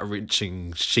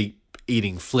gut-wrenching sheep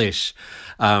eating flesh,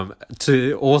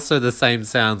 to also the same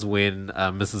sounds when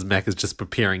Mrs. Mac is just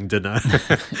preparing dinner,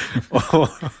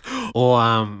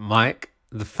 or Mike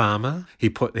the farmer, he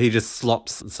just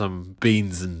slops some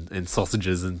beans and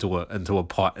sausages into a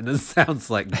pot, and it sounds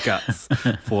like guts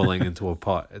falling into a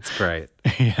pot. It's great.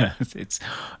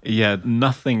 Yeah,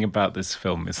 nothing about this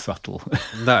film is subtle.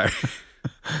 No,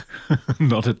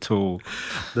 not at all.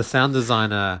 The sound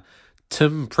designer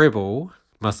Tim Preble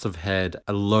must have had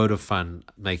a load of fun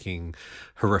making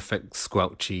horrific,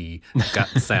 squelchy gut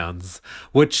sounds,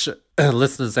 which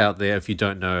listeners out there, if you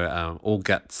don't know, all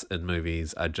guts in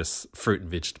movies are just fruit and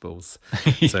vegetables.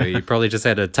 So you probably just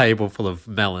had a table full of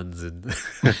melons and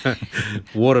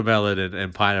watermelon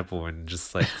and pineapple and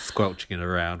just like squelching it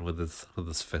around with his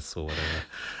fists or whatever.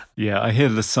 Yeah, I hear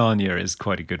lasagna is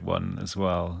quite a good one as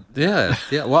well. Yeah.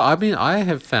 Well, I mean, I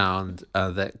have found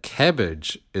that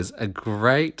cabbage is a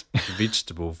great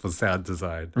vegetable for sound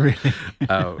design. Really?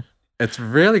 It's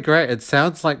really great. It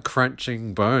sounds like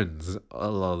crunching bones a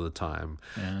lot of the time.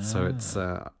 So it's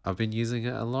I've been using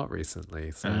it a lot recently.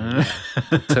 So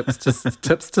tips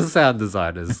to sound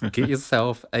designers: get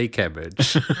yourself a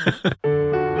cabbage.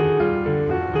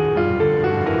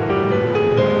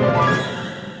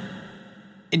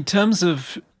 In terms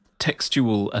of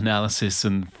textual analysis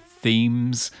and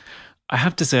themes, I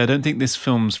have to say I don't think this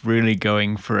film's really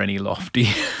going for any lofty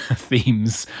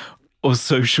themes or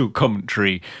social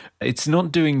commentary. It's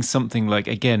not doing something like,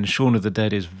 again, Shaun of the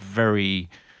Dead is very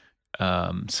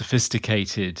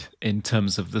sophisticated in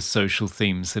terms of the social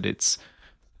themes that it's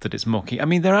mocking. I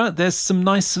mean, there's some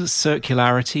nice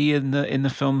circularity in the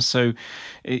film. So,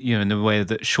 in the way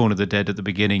that Shaun of the Dead at the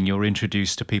beginning, you're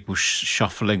introduced to people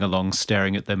shuffling along,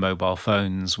 staring at their mobile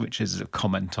phones, which is a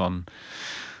comment on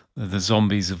the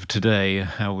zombies of today,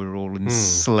 how we're all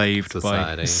enslaved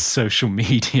by social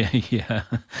media. Yeah.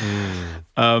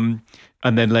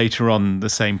 And then later on, the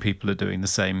same people are doing the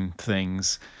same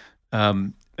things.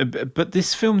 But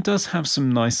this film does have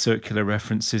some nice circular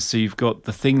references. So you've got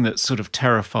the thing that sort of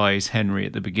terrifies Henry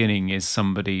at the beginning is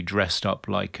somebody dressed up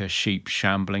like a sheep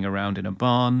shambling around in a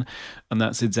barn. And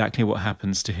that's exactly what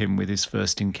happens to him with his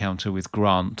first encounter with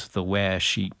Grant, the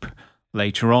were-sheep,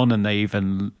 later on. And they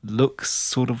even look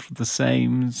sort of the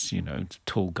same,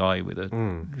 tall guy with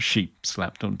a sheep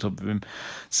slapped on top of him.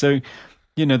 So,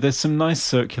 there's some nice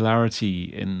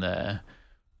circularity in there.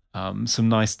 Some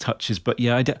nice touches, but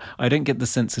yeah, I don't get the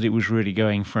sense that it was really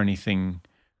going for anything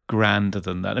grander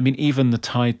than that. I mean, even the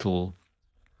title,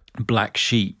 Black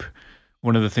Sheep,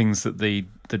 one of the things that the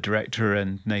director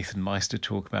and Nathan Meister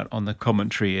talk about on the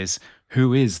commentary is,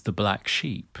 who is the black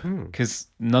sheep? Because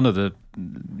none of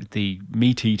the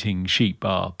meat-eating sheep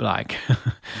are black.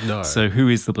 No. So who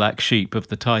is the black sheep of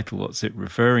the title? What's it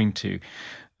referring to?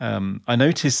 I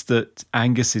noticed that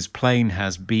Angus's plane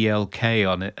has BLK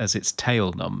on it as its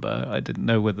tail number. I didn't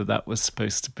know whether that was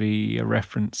supposed to be a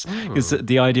reference. Because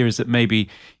the idea is that maybe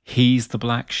he's the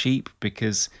black sheep,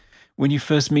 because when you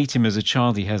first meet him as a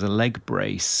child, he has a leg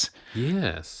brace.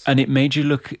 Yes. And it made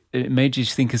you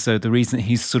think as though the reason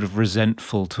he's sort of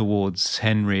resentful towards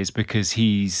Henry is because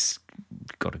he's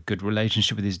got a good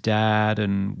relationship with his dad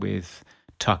and with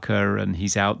Tucker, and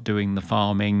he's out doing the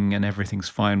farming and everything's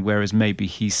fine, whereas maybe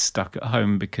he's stuck at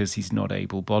home because he's not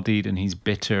able-bodied and he's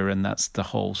bitter, and that's the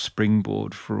whole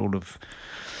springboard for all of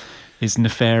his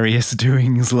nefarious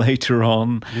doings later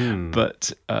on.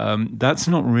 But that's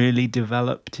not really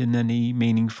developed in any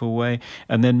meaningful way.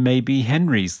 And then maybe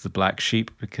Henry's the black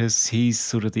sheep because he's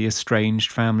sort of the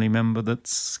estranged family member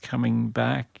that's coming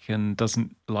back and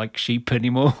doesn't like sheep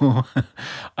anymore.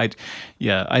 I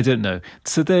don't know.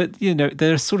 So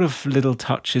there are sort of little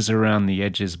touches around the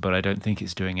edges, but I don't think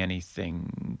it's doing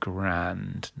anything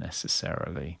grand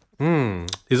necessarily.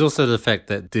 There's also the fact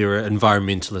that there are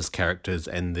environmentalist characters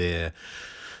and they've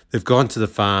gone to the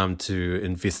farm to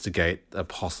investigate a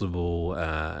possible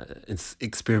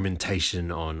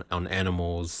experimentation on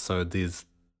animals. So there's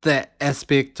that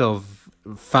aspect of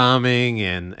farming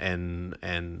and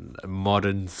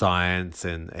modern science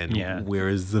and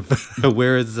whereas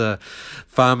the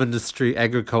farm industry,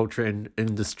 agriculture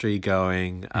industry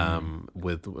going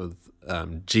with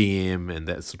GM and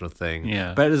that sort of thing.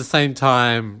 Yeah. But at the same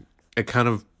time, it kind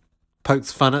of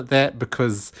pokes fun at that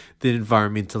because the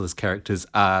environmentalist characters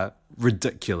are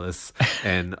ridiculous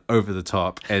and over the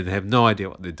top and have no idea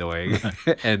what they're doing.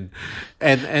 and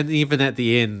even at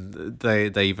the end they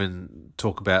even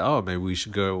talk about, maybe we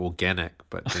should go organic,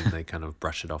 but then they kind of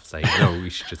brush it off saying, no, we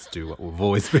should just do what we've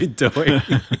always been doing.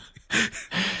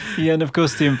 Yeah, and of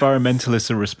course the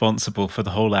environmentalists are responsible for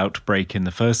the whole outbreak in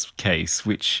the first case,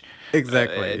 which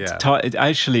exactly it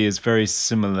actually is very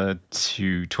similar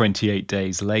to 28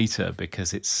 Days Later,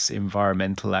 because it's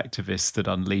environmental activists that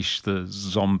unleash the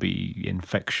zombie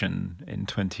infection in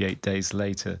 28 Days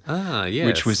Later. Yes.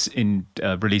 Which was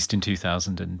released in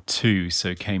 2002,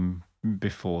 so came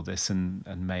before this and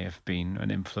may have been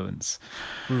an influence.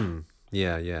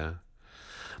 Yeah.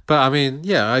 But I mean,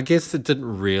 I guess it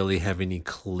didn't really have any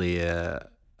clear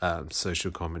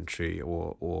social commentary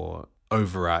or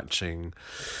overarching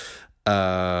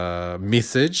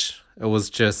message. It was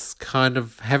just kind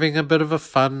of having a bit of a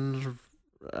fun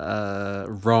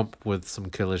romp with some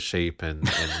killer sheep and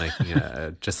making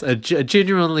a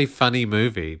genuinely funny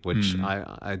movie, which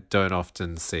I don't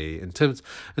often see. In terms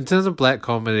of black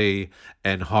comedy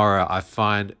and horror, I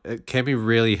find it can be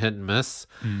really hit and miss.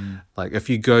 Like if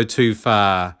you go too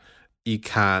far, you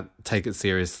can't take it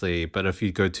seriously, but if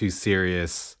you go too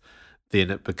serious,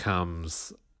 then it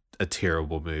becomes a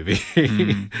terrible movie.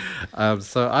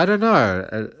 So I don't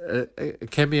know.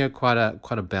 It can be quite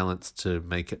a balance to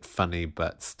make it funny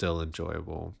but still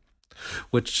enjoyable,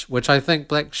 which I think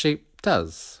Black Sheep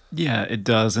does. Yeah, it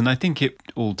does, and I think it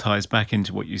all ties back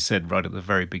into what you said right at the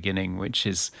very beginning, which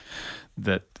is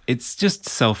that it's just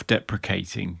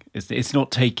self-deprecating. It's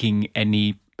not taking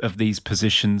any of these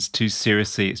positions too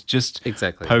seriously. It's just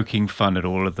poking fun at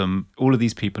all of them. All of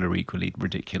these people are equally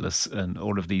ridiculous, and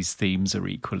all of these themes are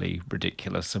equally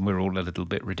ridiculous, and we're all a little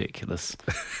bit ridiculous.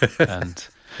 And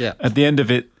at the end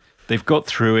of it, they've got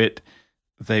through it.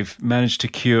 They've managed to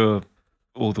cure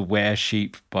all the were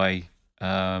sheep by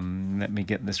let me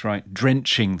get this right.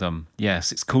 Drenching them.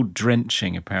 Yes, it's called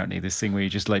drenching, apparently. This thing where you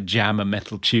just like jam a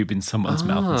metal tube in someone's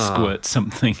mouth and squirt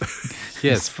something.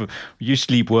 Yes. It's for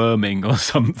usually worming or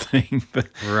something. But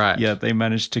Right. yeah, they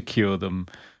managed to cure them.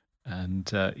 And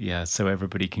so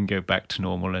everybody can go back to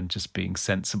normal and just being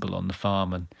sensible on the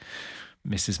farm. And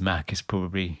Mrs. Mac is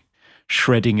probably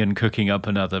shredding and cooking up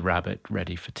another rabbit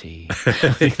ready for tea. I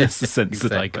think that's the sense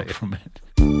that I got from it.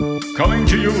 Coming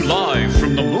to you live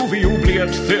from the Movie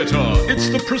Oubliette Theatre, it's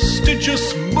the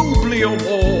prestigious Mobley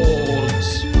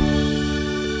Awards.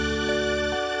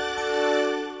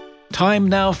 Time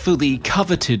now for the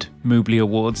coveted Mobley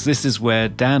Awards. This is where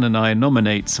Dan and I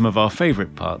nominate some of our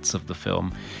favourite parts of the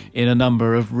film in a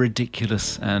number of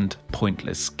ridiculous and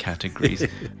pointless categories.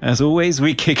 As always,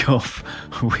 we kick off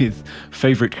with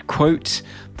favourite quote.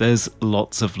 There's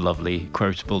lots of lovely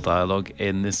quotable dialogue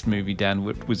in this movie. Dan,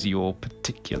 what was your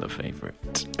particular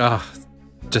favourite?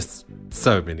 Just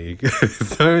so many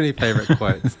favorite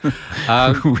quotes.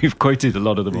 We've quoted a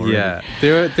lot of them already. Yeah,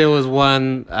 there was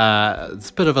one. It's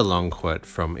a bit of a long quote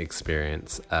from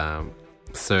experience.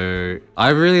 So I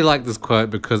really like this quote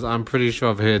because I'm pretty sure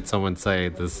I've heard someone say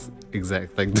this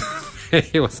exact thing to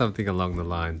me or something along the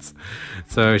lines.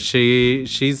 So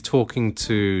she's talking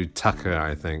to Tucker,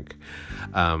 I think,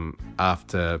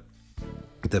 after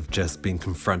they've just been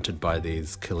confronted by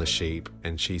these killer sheep,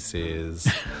 and she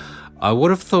says, I would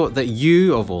have thought that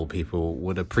you, of all people,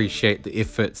 would appreciate the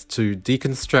efforts to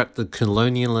deconstruct the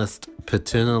colonialist,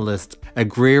 paternalist,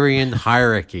 agrarian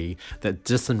hierarchy that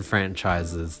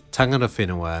disenfranchises tangata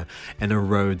whenua and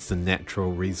erodes the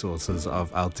natural resources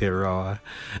of Aotearoa.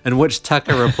 In which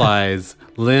Tucker replies,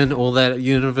 learn all that at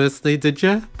university, did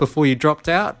you, before you dropped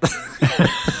out?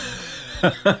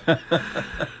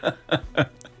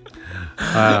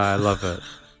 I love it.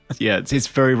 Yeah, it's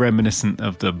very reminiscent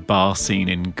of the bar scene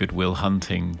in Good Will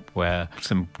Hunting, where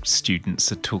some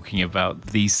students are talking about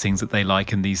these things that they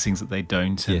like and these things that they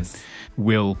don't. And Yes.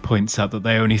 Will points out that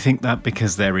they only think that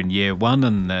because they're in year one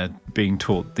and they're being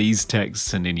taught these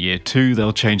texts, and in year two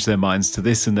they'll change their minds to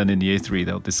this, and then in year three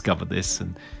they'll discover this,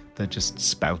 and they're just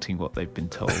spouting what they've been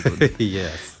told. And,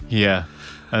 Yes. yeah.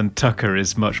 And Tucker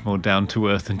is much more down to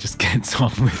earth and just gets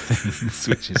on with things,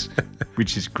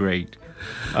 which is great.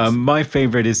 My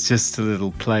favourite is just a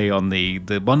little play on the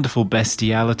wonderful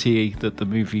bestiality that the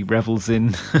movie revels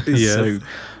in. Yes. So,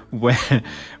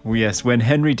 when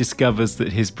Henry discovers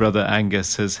that his brother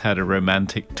Angus has had a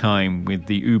romantic time with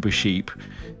the Uber sheep,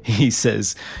 he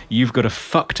says, "You've got a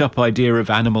fucked up idea of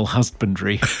animal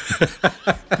husbandry."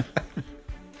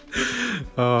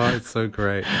 Oh, it's so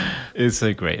great. It's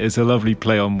so great. It's a lovely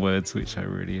play on words, which I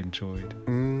really enjoyed.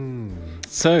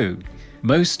 So,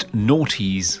 most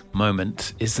naughties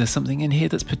moment. Is there something in here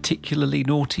that's particularly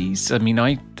naughties? I mean,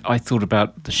 I thought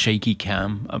about the shaky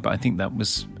cam, but I think that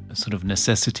was a sort of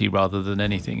necessity rather than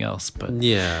anything else. But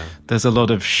Yeah. there's a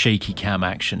lot of shaky cam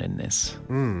action in this.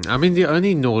 I mean, the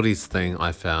only naughties thing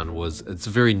I found was it's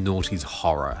a very naughties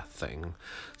horror thing.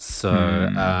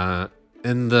 So,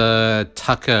 in the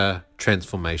Tucker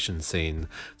transformation scene,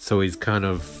 so he's kind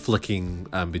of flicking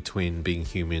between being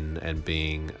human and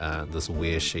being this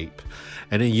were-sheep,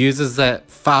 and it uses that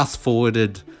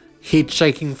fast-forwarded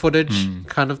head-shaking footage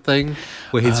kind of thing,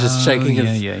 where he's just shaking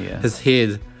his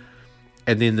head,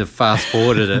 and then the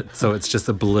fast-forwarded it, so it's just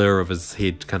a blur of his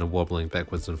head kind of wobbling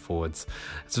backwards and forwards.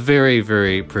 It's very,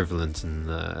 very prevalent in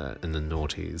the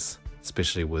noughties,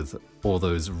 especially with all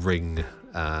those Ring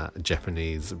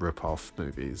Japanese rip-off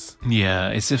movies. Yeah,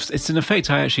 it's an effect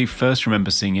I actually first remember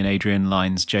seeing in Adrian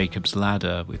Lyne's Jacob's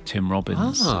Ladder with Tim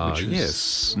Robbins, which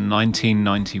was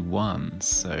 1991.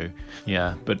 So,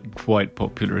 yeah, but quite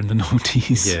popular in the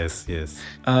noughties. Yes, yes.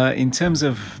 In terms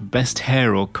of best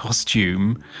hair or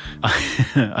costume,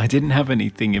 I didn't have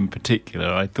anything in particular.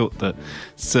 I thought that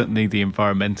certainly the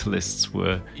environmentalists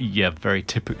were, very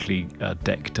typically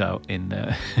decked out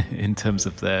in in terms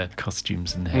of their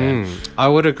costumes and hair. I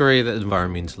would agree that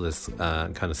environmentalists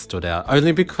kind of stood out,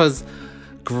 only because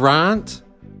Grant,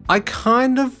 I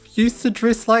kind of used to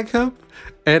dress like him.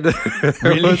 And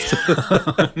Really?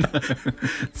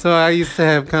 So I used to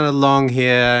have kind of long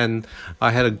hair, and I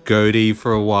had a goatee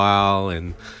for a while,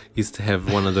 and used to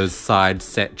have one of those side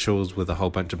satchels with a whole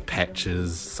bunch of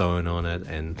patches sewn on it.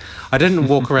 And I didn't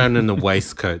walk around in a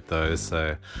waistcoat though,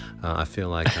 so I feel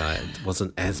like it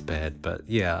wasn't as bad. But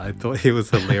yeah, I thought he was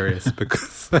hilarious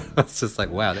because I was just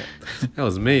like, wow, that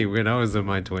was me when I was in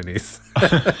my 20s.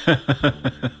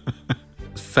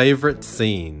 Favorite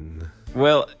scene?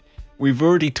 Well, we've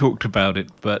already talked about it,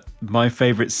 but my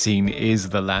favourite scene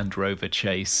is the Land Rover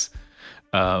chase.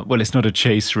 Well, it's not a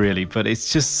chase really, but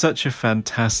it's just such a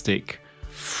fantastic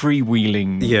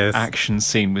freewheeling Yes. action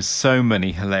scene with so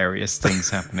many hilarious things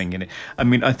happening in it. I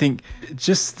mean, I think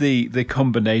just the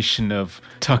combination of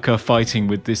Tucker fighting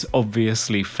with this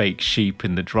obviously fake sheep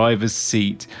in the driver's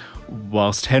seat,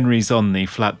 whilst Henry's on the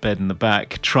flatbed in the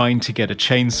back trying to get a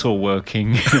chainsaw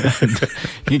working. And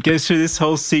he goes through this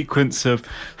whole sequence of,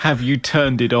 have you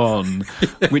turned it on?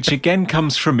 Which again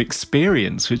comes from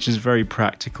experience, which is very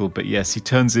practical. But yes, he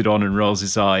turns it on and rolls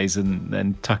his eyes, and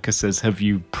then Tucker says, have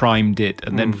you primed it?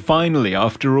 And then finally,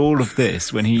 after all of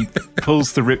this, when he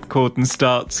pulls the ripcord and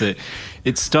starts it,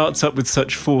 it starts up with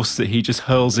such force that he just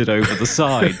hurls it over the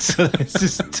side. So it's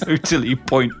just totally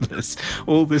pointless.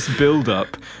 All this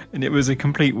build-up, and it was a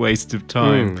complete waste of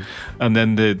time. And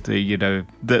then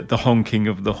the honking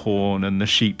of the horn and the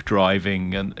sheep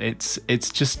driving, and it's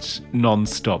just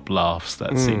non-stop laughs.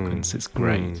 That sequence, it's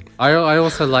great. I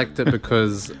also liked it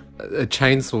because a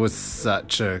chainsaw is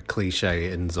such a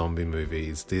cliche in zombie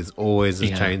movies. There's always a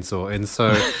chainsaw, and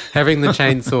so having the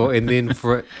chainsaw and then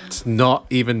for it to not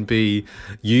even be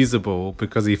usable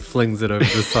because he flings it over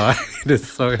the side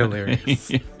is so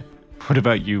hilarious. What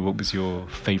about you? What was your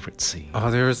favourite scene? Oh,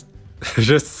 there's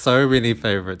just so many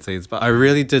favorite scenes, but I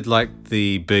really did like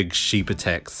the big sheep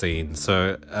attack scene.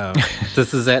 So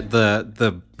this is at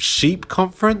the sheep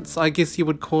conference, I guess you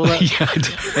would call it. Yeah, I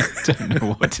don't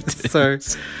know what it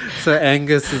is. So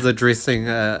Angus is addressing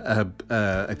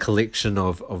a collection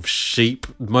of sheep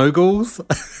moguls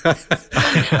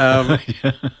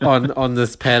on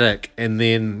this paddock, and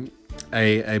then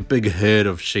a big herd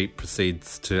of sheep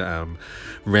proceeds to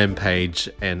rampage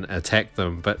and attack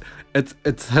them. But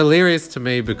it's hilarious to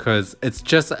me because it's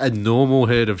just a normal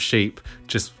herd of sheep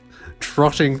just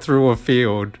trotting through a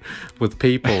field with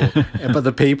people, but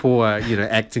the people are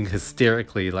acting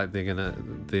hysterically like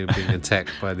they're being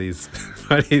attacked by these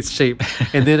sheep.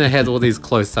 And then it had all these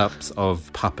close-ups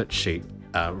of puppet sheep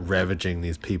ravaging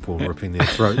these people, ripping their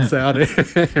throats out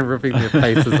and ripping their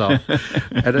faces off.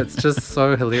 And it's just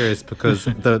so hilarious because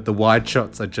the wide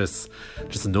shots are just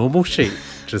normal sheep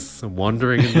just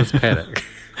wandering in this paddock.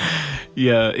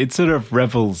 Yeah, it sort of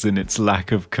revels in its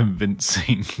lack of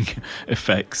convincing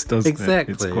effects, doesn't it?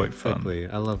 It's quite fun. Exactly.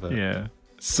 I love it. Yeah.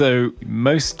 So,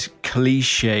 most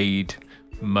cliched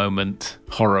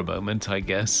horror moment, I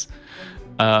guess.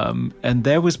 And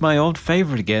there was my old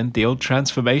favourite again, the old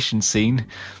transformation scene.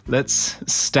 Let's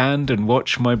stand and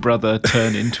watch my brother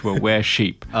turn into a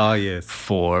were-sheep. Oh, yes.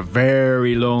 For a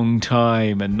very long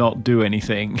time and not do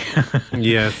anything.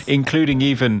 Yes. Including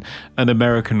even an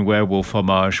American Werewolf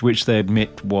homage, which they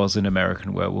admit was an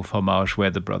American Werewolf homage, where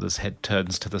the brother's head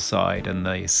turns to the side and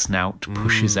the snout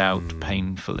pushes out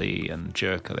painfully and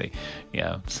jerkily.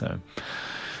 Yeah, so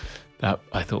that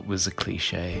I thought was a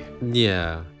cliche.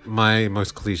 Yeah. My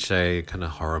most cliche kind of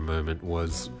horror moment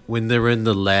was when they're in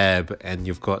the lab and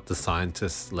you've got the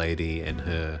scientist lady and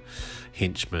her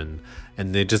henchman,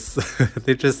 and they're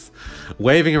just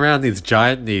waving around these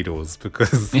giant needles,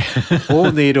 because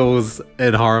all needles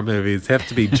in horror movies have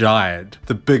to be giant,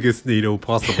 the biggest needle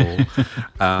possible.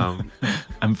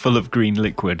 And full of green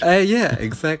liquid. Yeah,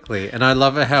 exactly. And I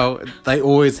love it how they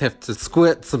always have to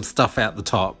squirt some stuff out the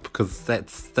top, because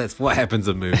that's what happens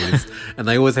in movies. And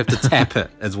they always have to tap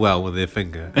it as well with their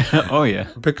finger. Oh, yeah.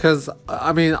 Because,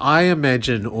 I mean, I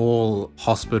imagine all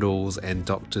hospitals and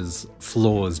doctors'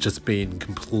 floors just being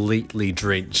completely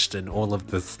drenched in all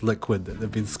of this liquid that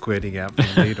they've been squirting out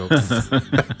from needles.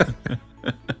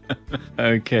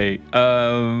 Okay.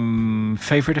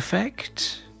 Favorite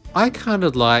effect? I kind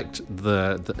of liked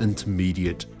the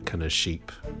intermediate kind of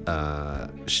sheep,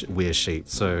 were sheep.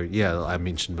 So yeah, I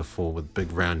mentioned before with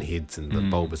big round heads and the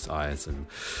bulbous eyes and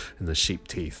the sheep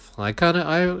teeth. I kind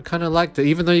of liked it,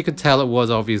 even though you could tell it was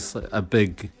obviously a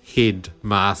big head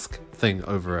mask thing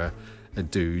over a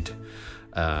dude.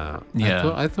 I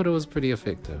thought it was pretty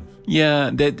effective.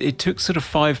 Yeah, it took sort of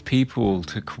 5 people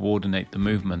to coordinate the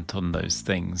movement on those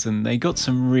things, and they got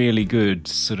some really good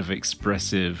sort of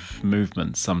expressive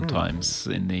movements sometimes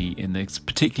in the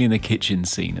particularly in the kitchen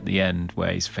scene at the end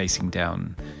where he's facing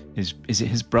down. Is it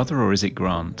his brother or is it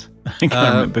Grant? I can't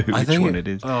remember which one it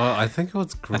is. Oh, I think it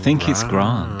was Grant. I think it's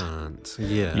Grant.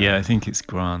 Yeah. Yeah, I think it's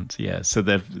Grant. Yeah, so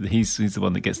he's the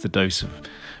one that gets the dose of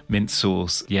mint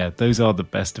sauce. Yeah, those are the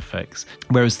best effects.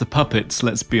 Whereas the puppets,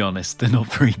 let's be honest, they're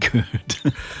not very good.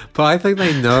 But I think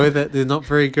they know that they're not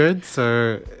very good,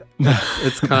 so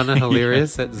it's kind of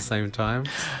hilarious at the same time.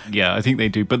 Yeah, I think they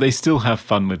do, but they still have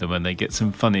fun with them and they get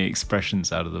some funny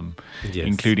expressions out of them, yes.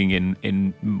 Including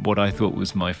in what I thought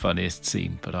was my funniest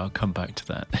scene, but I'll come back to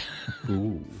that.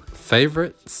 Ooh.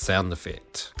 Favorite sound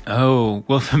effect? Oh,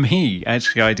 well, for me,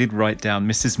 actually, I did write down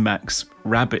Mrs. Mack's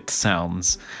rabbit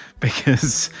sounds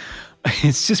because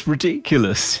It's just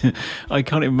ridiculous. I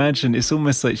can't imagine. It's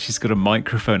almost like she's got a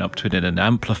microphone up to it and an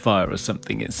amplifier or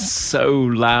something. It's so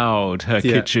loud, her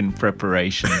kitchen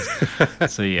preparations.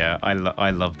 So yeah, I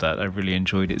love that. I really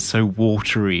enjoyed it. It's so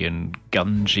watery and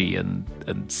gungy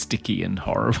and sticky and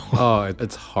horrible. Oh,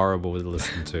 it's horrible to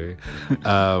listen to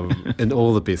in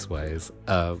all the best ways.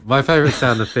 My favorite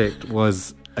sound effect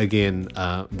was, again,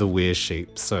 the were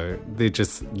sheep. So they're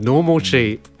just normal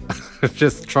sheep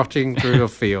just trotting through a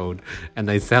field, and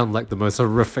they sound like the most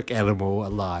horrific animal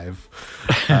alive.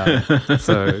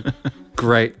 So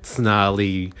great,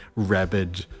 snarly,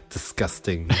 rabid,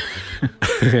 disgusting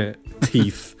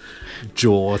teeth,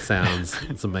 jaw sounds.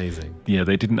 It's amazing. Yeah,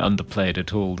 they didn't underplay it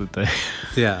at all, did they?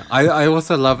 Yeah, I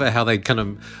also love it how they kind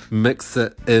of mix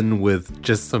it in with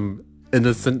just some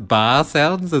innocent bar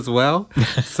sounds as well.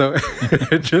 So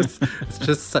it's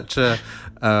just such a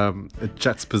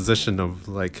juxtaposition of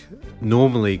like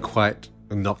normally quite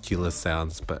innocuous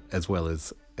sounds, but as well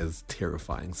as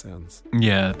terrifying sounds.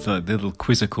 Yeah, it's like little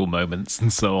quizzical moments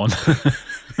and so on.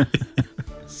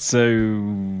 So,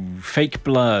 Fake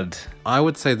Blood. I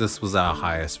would say this was our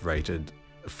highest rated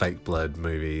Fake Blood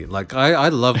movie. Like I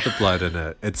love the blood in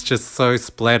it. It's just so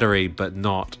splattery, but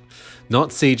not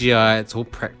CGI. It's all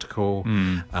practical.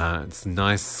 It's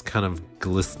nice, kind of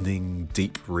glistening,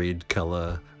 deep red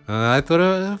color. I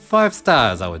thought 5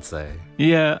 stars, I would say.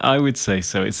 Yeah, I would say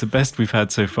so. It's the best we've had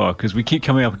so far because we keep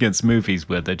coming up against movies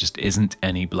where there just isn't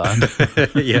any blood.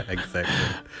 Yeah, exactly.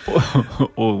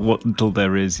 or what little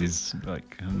there is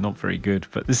like not very good.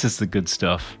 But this is the good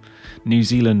stuff. New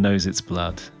Zealand knows its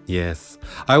blood. Yes.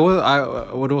 I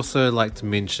would also like to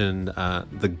mention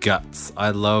the guts. I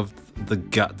loved the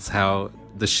guts, how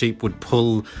the sheep would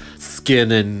pull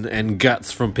skin and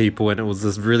guts from people, and it was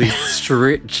this really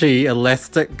stretchy,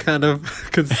 elastic kind of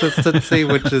consistency,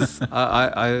 which is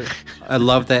I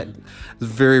love that.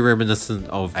 It's very reminiscent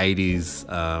of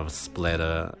 80s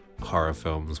splatter horror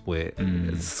films where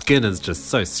skin is just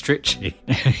so stretchy.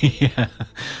 Yeah,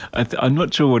 I'm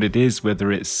not sure what it is,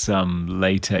 whether it's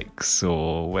latex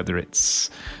or whether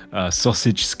it's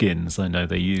sausage skins. I know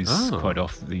they use quite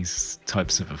often these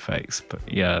types of effects, but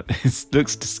yeah, it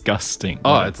looks disgusting.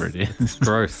 Whatever it is.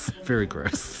 Gross, very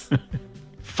gross.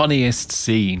 Funniest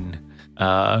scene,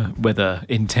 whether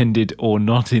intended or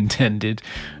not intended.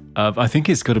 I think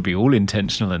it's got to be all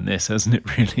intentional in this, hasn't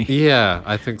it, really? Yeah,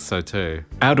 I think so too.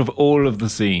 Out of all of the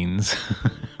scenes,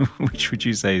 which would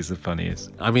you say is the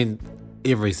funniest? I mean,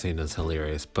 every scene is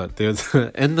hilarious, but there's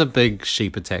in the big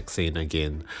sheep attack scene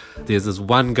again, there's this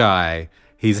one guy,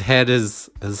 he's had his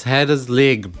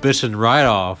leg bitten right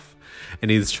off,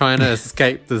 and he's trying to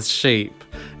escape this sheep,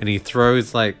 and he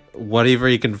throws like whatever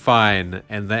he can find,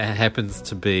 and that happens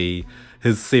to be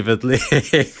his severed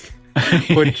leg.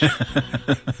 Which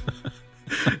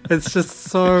it's just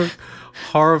so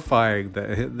horrifying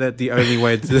that the only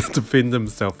way to defend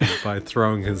himself is by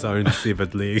throwing his own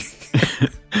severed leg.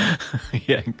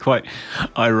 Yeah, quite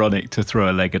ironic to throw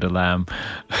a leg at a lamb.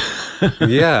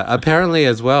 Yeah, apparently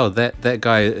as well that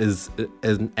guy is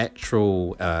an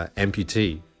actual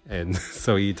amputee. And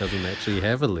so he doesn't actually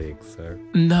have a leg. So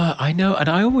no, I know, and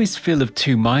I always feel of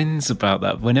two minds about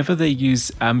that. Whenever they use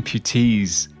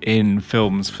amputees in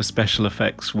films for special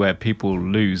effects where people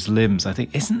lose limbs, I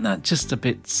think, isn't that just a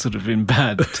bit sort of in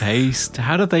bad taste?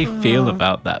 How do they feel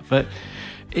about that? But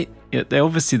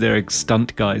they're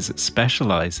stunt guys that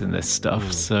specialize in this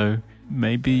stuff, so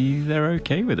maybe they're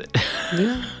okay with it.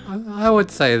 Yeah, I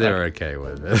would say they're okay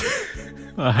with it.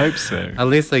 I hope so.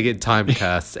 Unless they get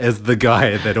typecast as the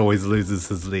guy that always loses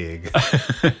his leg.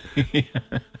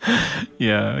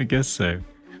 Yeah, I guess so.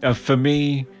 For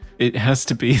me, it has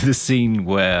to be the scene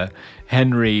where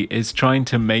Henry is trying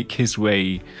to make his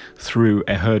way through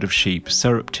a herd of sheep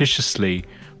surreptitiously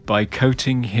by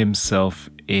coating himself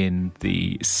in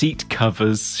the seat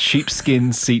covers,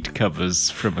 sheepskin seat covers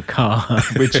from a car,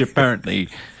 which apparently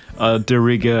are de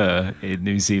rigueur in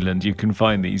New Zealand. You can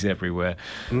find these everywhere.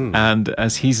 And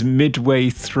as he's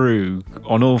midway through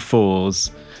on all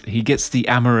fours, he gets the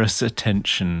amorous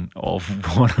attention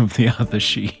of one of the other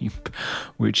sheep,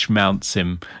 which mounts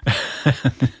him.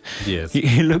 Yes.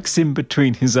 He looks in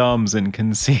between his arms and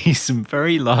can see some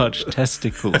very large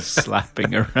testicles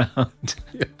slapping around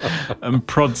and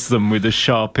prods them with a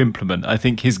sharp implement. I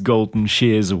think his Golden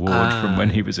Shears Award from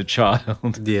when he was a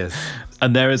child. Yes.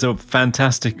 And there is a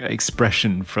fantastic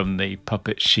expression from the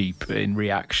puppet sheep in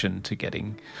reaction to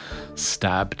getting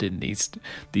stabbed in these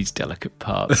delicate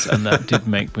parts. And that did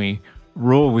make me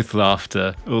roar with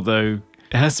laughter. Although,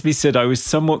 it has to be said, I was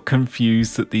somewhat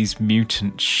confused that these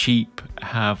mutant sheep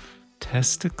have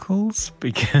testicles,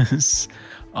 because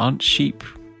aren't sheep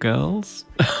girls?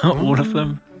 All of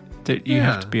them? Don't you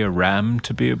have to be a ram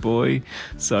to be a boy?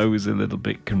 So I was a little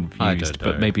bit confused. don't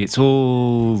know. But maybe it's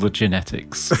all the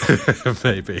genetics.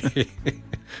 Maybe.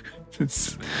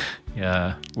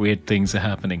 Weird things are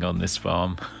happening on this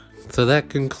farm. So that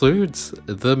concludes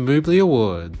the Moobly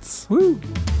Awards. Woo!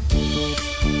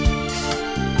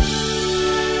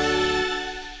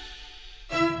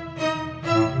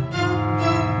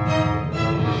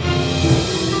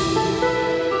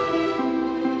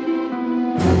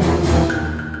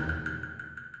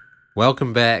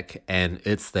 Welcome back, and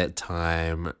it's that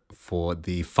time for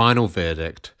the final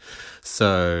verdict.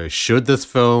 So, should this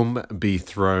film be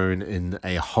thrown in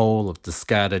a hole of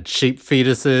discarded sheep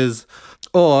fetuses,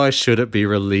 or should it be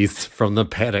released from the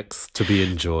paddocks to be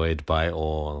enjoyed by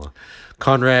all?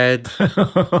 Conrad,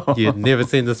 you've never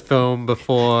seen this film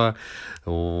before.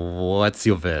 What's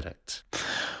your verdict?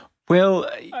 Well,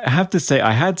 I have to say,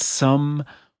 I had some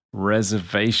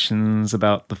reservations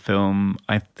about the film.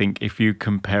 I think if you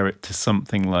compare it to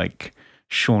something like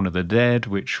Shaun of the Dead,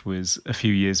 which was a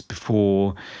few years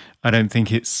before, I don't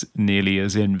think it's nearly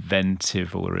as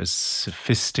inventive or as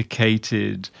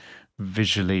sophisticated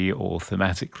visually or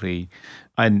thematically.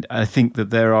 And I think that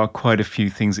there are quite a few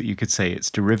things that you could say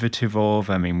it's derivative of.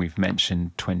 I mean, we've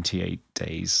mentioned 28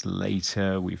 Days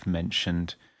Later. We've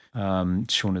mentioned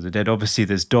Shaun of the Dead. Obviously,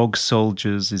 there's Dog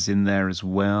Soldiers is in there as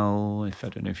well. I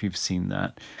don't know if you've seen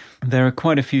that. There are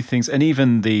quite a few things, and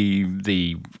even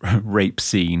the rape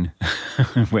scene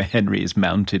where Henry is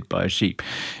mounted by a sheep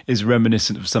is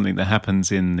reminiscent of something that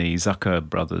happens in the Zucker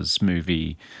brothers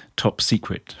movie Top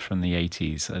Secret from the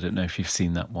 80s. I don't know if you've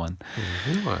seen that one.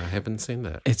 No, I haven't seen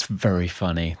that. It's very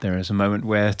funny. There is a moment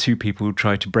where two people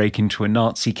try to break into a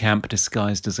Nazi camp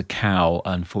disguised as a cow.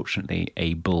 Unfortunately,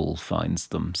 a bull finds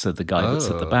them. So the guy that's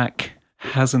at the back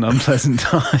has an unpleasant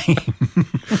time.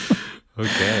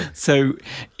 Okay. So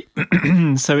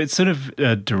it's sort of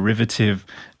a derivative,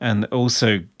 and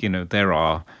also, there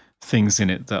are things in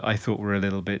it that I thought were a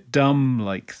little bit dumb,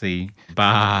 like the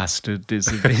bastard is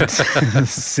a bit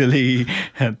silly,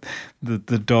 and the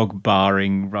dog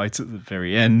barring right at the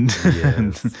very end.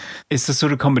 Yes. It's the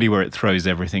sort of comedy where it throws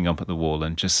everything up at the wall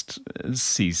and just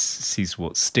sees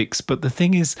what sticks. But the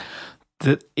thing is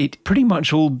that it pretty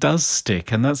much all does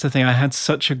stick, and that's the thing. I had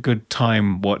such a good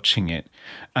time watching it,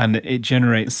 and it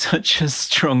generates such a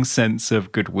strong sense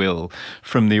of goodwill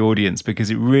from the audience, because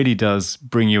it really does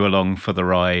bring you along for the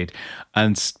ride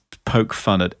and poke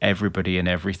fun at everybody and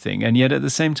everything. And yet at the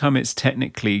same time, it's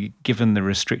technically, given the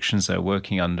restrictions they're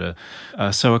working under,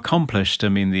 so accomplished. I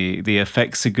mean, the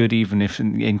effects are good, even if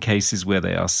in cases where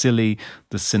they are silly.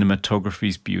 The cinematography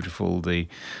is beautiful. The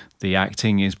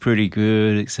acting is pretty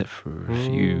good, except for a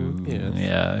few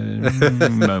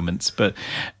moments. But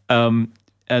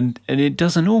and it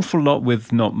does an awful lot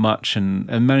with not much, and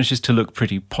manages to look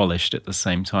pretty polished at the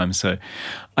same time. So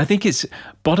I think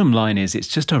bottom line is it's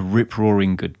just a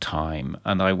rip-roaring good time,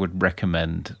 and I would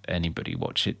recommend anybody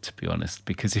watch it, to be honest,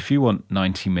 because if you want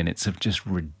 90 minutes of just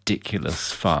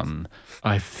ridiculous fun,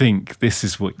 I think this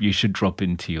is what you should drop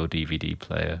into your DVD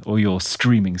player or your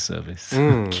streaming service.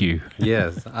 Q.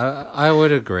 Yes, I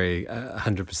would agree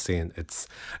 100%. It's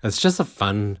just a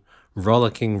fun,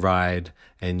 rollicking ride,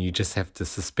 and you just have to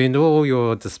suspend all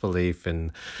your disbelief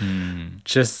and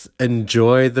just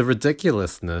enjoy the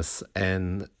ridiculousness.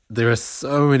 And there are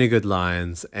so many good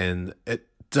lines, and it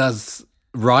does,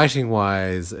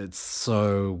 writing-wise, it's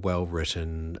so well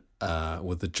written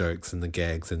with the jokes and the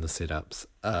gags and the setups.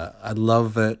 I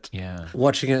love it. Yeah.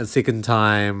 Watching it a second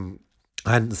time,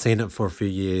 I hadn't seen it for a few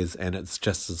years, and it's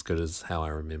just as good as how I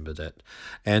remembered it.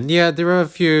 And yeah, there are a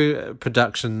few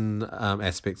production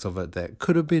aspects of it that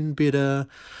could have been better,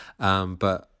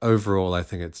 but overall, I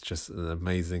think it's just an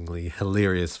amazingly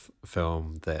hilarious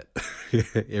film that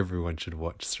everyone should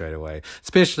watch straight away,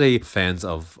 especially fans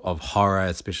of horror,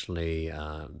 especially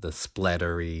the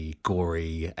splattery,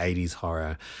 gory 80s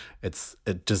horror.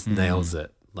 It just nails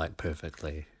it like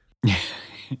perfectly.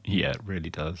 Yeah, it really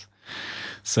does.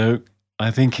 So I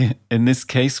think in this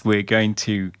case, we're going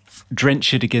to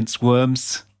drench it against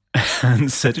worms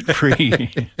and set it free.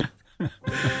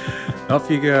 Off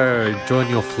you go. Join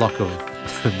your flock of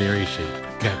merry sheep.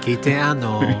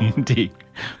 Kakiteano. Indeed.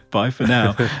 Bye for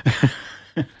now.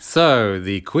 So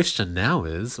the question now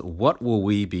is, what will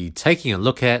we be taking a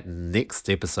look at next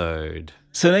episode?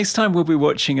 So next time we'll be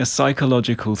watching a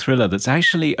psychological thriller that's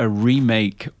actually a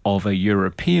remake of a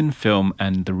European film,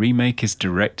 and the remake is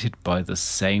directed by the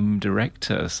same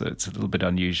director, so it's a little bit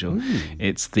unusual.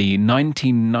 It's the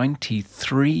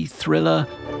 1993 thriller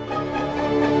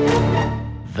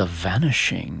The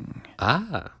Vanishing.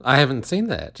 Ah, I haven't seen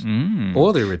that.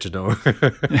 Or the original.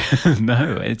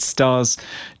 No, it stars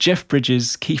Jeff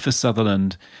Bridges, Kiefer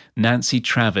Sutherland, Nancy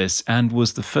Travis, and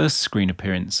was the first screen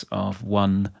appearance of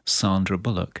one Sandra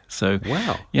Bullock. So,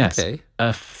 Wow, yes, okay.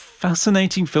 a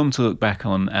fascinating film to look back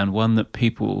on, and one that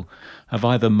people have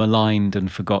either maligned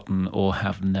and forgotten or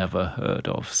have never heard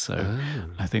of. So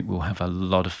I think we'll have a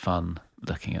lot of fun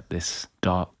looking at this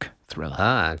dark thriller.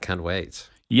 Ah, can't wait.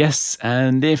 Yes,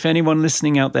 and if anyone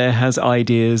listening out there has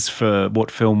ideas for what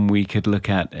film we could look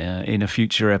at in a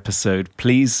future episode,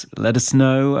 please let us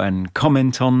know and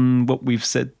comment on what we've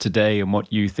said today and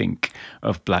what you think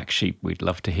of Black Sheep. We'd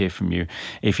love to hear from you.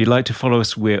 If you'd like to follow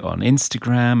us, we're on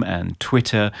Instagram and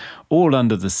Twitter, all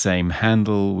under the same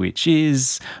handle, which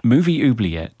is Movie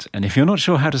Oubliette. And if you're not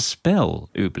sure how to spell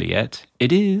Oubliette,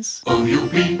 it is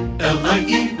Oubliette.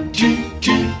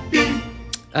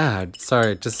 Ah,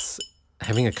 sorry, just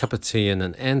having a cup of tea and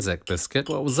an Anzac biscuit.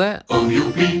 What was that?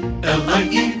 Oubliette.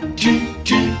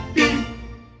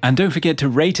 And don't forget to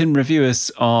rate and review us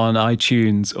on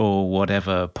iTunes or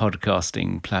whatever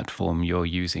podcasting platform you're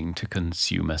using to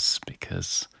consume us,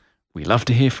 because we love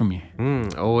to hear from you.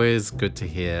 Always good to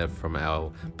hear from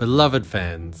our beloved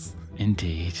fans.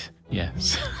 Indeed,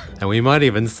 yes. And we might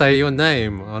even say your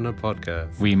name on a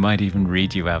podcast. We might even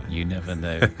read you out, you never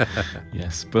know.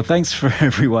 Yes, but thanks for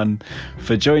everyone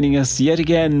for joining us yet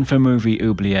again for Movie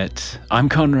Oubliette. I'm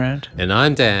Conrad. And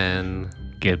I'm Dan.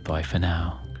 Goodbye for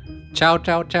now. Ciao,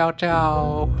 ciao, ciao,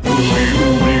 ciao.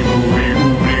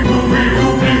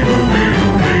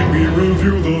 We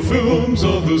review the films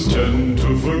others tend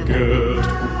to forget.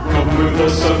 Come with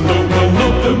us and open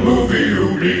up the Movie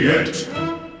Oubliette.